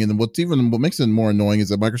doing, and what makes it more annoying is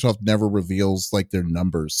that Microsoft never reveals like their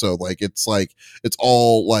numbers. So like it's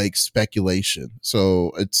all like speculation.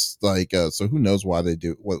 So it's like so who knows why they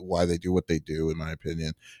do what they do? In my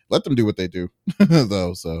opinion, let them do what they do,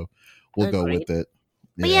 though. So we'll go with it.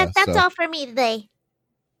 But yeah, that's all for me today.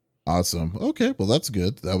 Awesome. Okay, well that's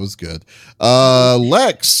good. That was good.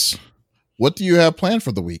 Lex, what do you have planned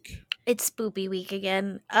for the week? It's spoopy week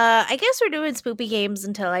again. I guess we're doing spoopy games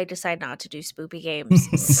until I decide not to do spoopy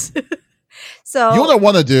games. So you know what I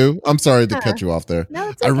want to do? I'm sorry to cut you off there. No,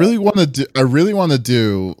 it's okay. I really want to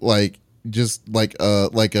do like just like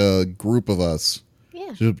a group of us.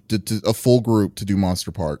 Yeah. To a full group to do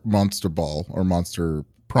Monster Ball or Monster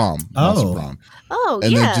Prom. Oh,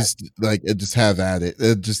 and yeah. then just have at it.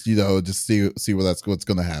 Just just see what's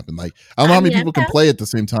going to happen. Like I don't know how many people can play at the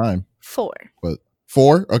same time. 4. But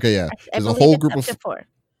 4? Okay, yeah. There's a whole group of 4.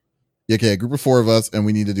 Yeah, okay, a group of 4 of us, and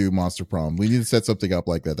we need to do Monster Prom. We need to set something up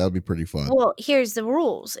like that. That would be pretty fun. Well, here's the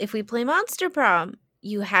rules. If we play Monster Prom,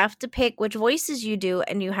 you have to pick which voices you do,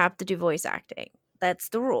 and you have to do voice acting. That's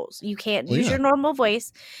the rules. You can't Well, use yeah. your normal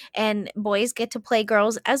voice, and boys get to play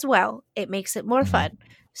girls as well. It makes it more fun.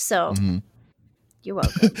 So you're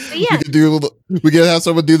welcome. So We yeah, can have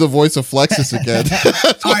someone do the voice of Flexus again.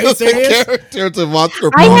 Are you serious? Character to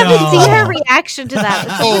Monster I Pop. haven't seen her reaction to that.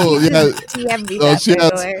 But Oh, yeah. TM me Oh, that, she by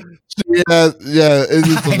has- the way. Yeah, it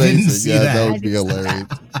is I didn't amazing. see Yeah, that. that I would be didn't see hilarious.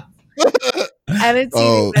 I haven't seen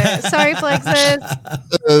Oh. it. Sorry,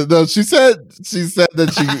 Flexus. No, she said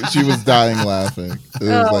that she was dying laughing. It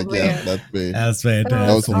was Oh, like, yeah, man. that's me. That's That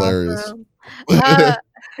was fantastic. hilarious. Awesome.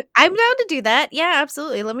 I'm down to do that. Yeah,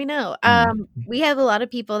 absolutely. Let me know. We have a lot of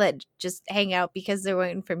people that just hang out because they're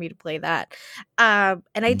waiting for me to play that. And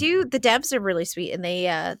I do. The devs are really sweet, and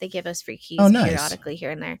they give us free keys Oh, nice. periodically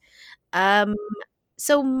here and there.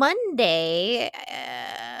 So Monday,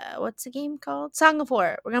 what's the game called? Song of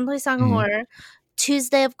Horror. We're gonna play Song of Horror.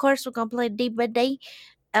 Tuesday, of course, we're gonna play Day by Day.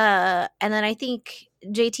 And then I think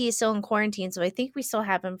JT is still in quarantine, so I think we still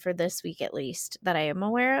have him for this week at least that I am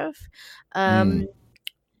aware of.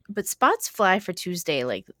 But spots fly for Tuesday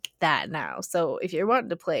like that now. So if you're wanting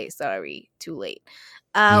to play, sorry, too late.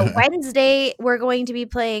 Wednesday, we're going to be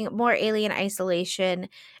playing more Alien Isolation.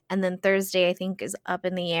 And then Thursday, I think, is up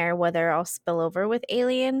in the air whether I'll spill over with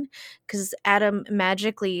Alien. Because Adam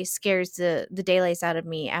magically scares the daylights out of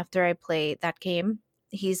me after I play that game.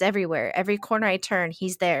 He's everywhere. Every corner I turn,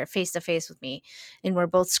 he's there face to face with me. And we're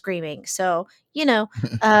both screaming. So,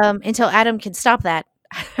 until Adam can stop that,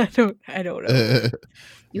 I don't know.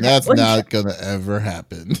 That's not gonna ever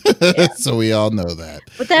happen. So we all know that.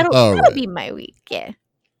 But that'll be my week. Yeah.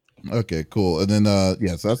 Okay, cool. And then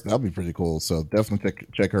so that'll be pretty cool. So definitely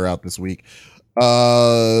check her out this week.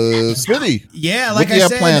 Smitty. Yeah, like I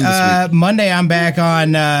said, Monday I'm back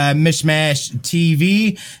on Mishmash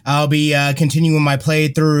TV. I'll be continuing my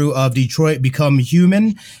playthrough of Detroit Become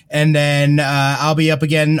Human, and then I'll be up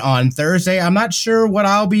again on Thursday. I'm not sure what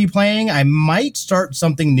I'll be playing. I might start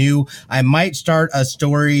something new. I might start a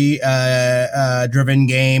story driven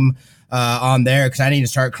game on there because I need to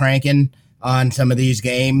start cranking on some of these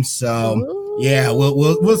games. So yeah,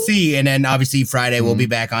 we'll see. And then obviously Friday we'll be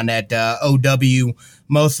back on that OW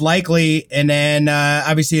most likely. And then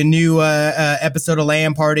obviously a new episode of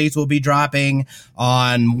Land Parties will be dropping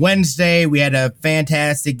on Wednesday. We had a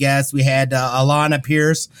fantastic guest. We had Alana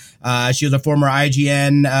Pierce. She was a former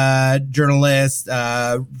IGN journalist,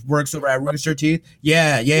 works over at Rooster Teeth.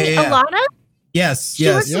 Yeah. Alana? Yes. She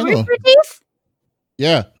works at Rooster Teeth?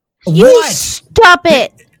 Yeah. What? Stop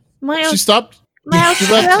it. She stopped. My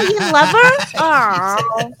Australian lover?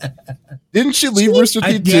 Oh. Didn't she leave Rooster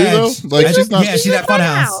Teeth too, though? Like, she's not. Yeah, she's at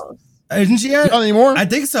Funhouse. Isn't she? Not anymore? I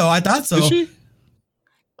think so. I thought so. Is she?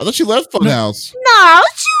 I thought she left Funhouse. No,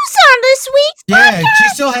 she was on this week's podcast. She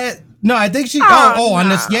still had. No, I think she. On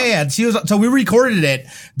this. Yeah. She was. So we recorded it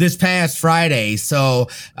this past Friday. So,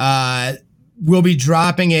 we'll be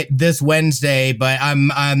dropping it this Wednesday, but I'm,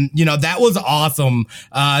 that was awesome.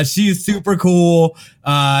 She's super cool.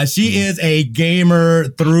 She is a gamer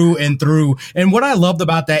through and through. And what I loved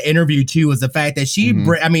about that interview too was the fact that she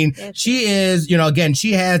is, again,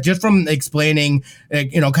 she has, just from explaining,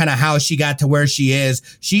 kind of how she got to where she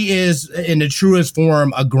is in the truest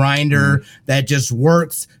form, a grinder that just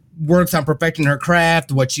works on perfecting her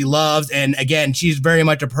craft, what she loves. And again, she's very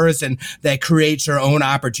much a person that creates her own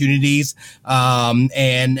opportunities. That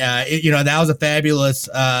was a fabulous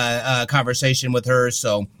conversation with her.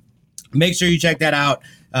 So make sure you check that out.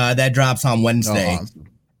 That drops on Wednesday.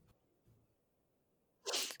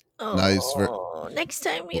 Oh, nice. Next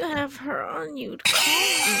time you have her on, you'd call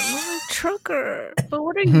me Mother Trucker. But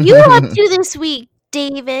what are you up to this week,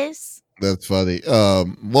 Davis? That's funny.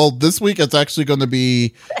 Well, this week it's actually going to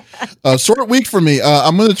be a short week for me.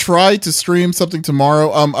 I'm going to try to stream something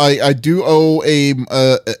tomorrow. I do owe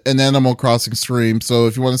an Animal Crossing stream, so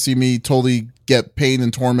if you want to see me totally get pained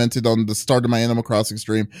and tormented on the start of my Animal Crossing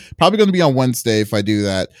stream, probably going to be on Wednesday if I do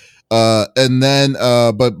that. And then,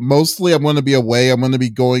 but mostly I'm going to be away. I'm going to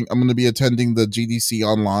be attending the GDC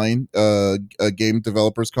Online Game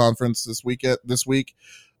Developers Conference this week.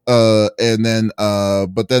 But then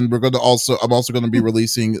I'm also going to be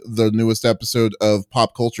releasing the newest episode of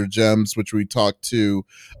Pop Culture Gems, which we talked to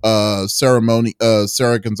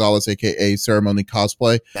Sarah Gonzalez, aka Ceremony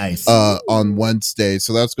Cosplay, nice, on Wednesday.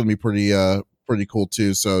 So that's going to be pretty cool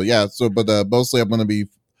too. So yeah, but mostly I'm going to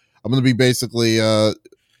be basically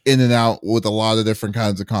in and out with a lot of different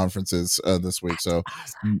kinds of conferences this week. So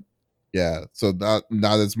yeah, so not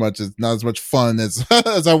as much fun as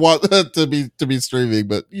as I want to be streaming,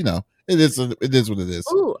 but it is what it is.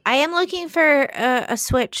 Ooh, I am looking for a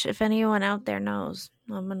Switch. If anyone out there knows,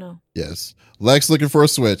 I'm gonna know. Yes, Lex looking for a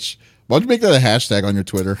Switch. Why don't you make that a hashtag on your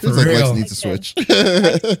Twitter? It's like Lex needs to switch.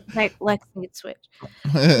 Lex needs to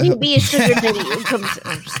switch. Be a sugar daddy.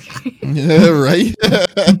 Yeah, right.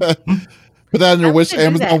 Put that on your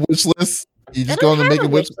Amazon wish list. You just go on and make a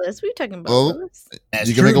wish list. What are you talking about? Oh,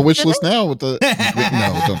 you can make a wish list now with the.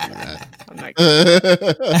 No, don't do that. I'm not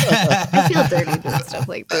I feel dirty doing stuff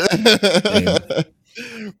like that.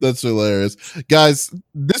 That's hilarious, guys.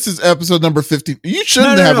 This is episode number 50. You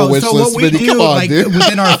shouldn't have a wish list. What we do, come on, dude.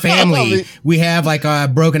 Within our family, we have like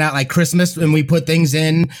broken out like Christmas, and we put things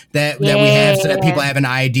in that we have so that people have an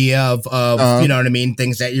idea of you know what I mean,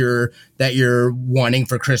 things that you're wanting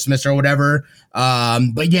for Christmas or whatever.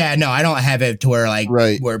 But yeah, no, I don't have it to where like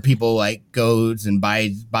where people like goes and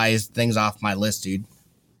buys things off my list, dude.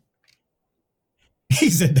 He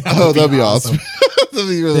said that'd be awesome. That'd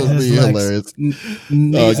be really hilarious.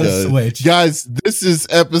 Switch. Guys, this is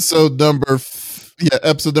episode number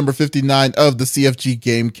 59 of the CFG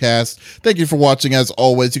Gamecast. Thank you for watching. As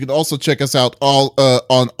always, you can also check us out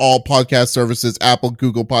on all podcast services: Apple,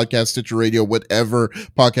 Google Podcast, Stitcher Radio, whatever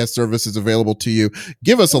podcast service is available to you.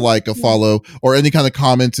 Give us a like, a follow, or any kind of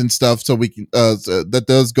comments and stuff, so we can that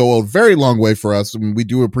does go a very long way for us, and we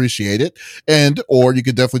do appreciate it. Or you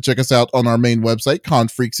can definitely check us out on our main website,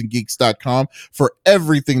 confreaksandgeeks.com, for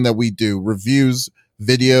everything that we do: reviews,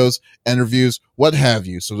 videos, interviews, what have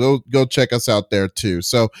you. So go check us out there too.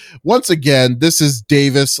 So once again, this is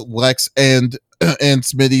Davis, Lex, and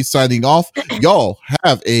Smitty signing off. Y'all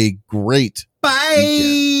have a great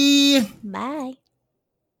bye. Bye.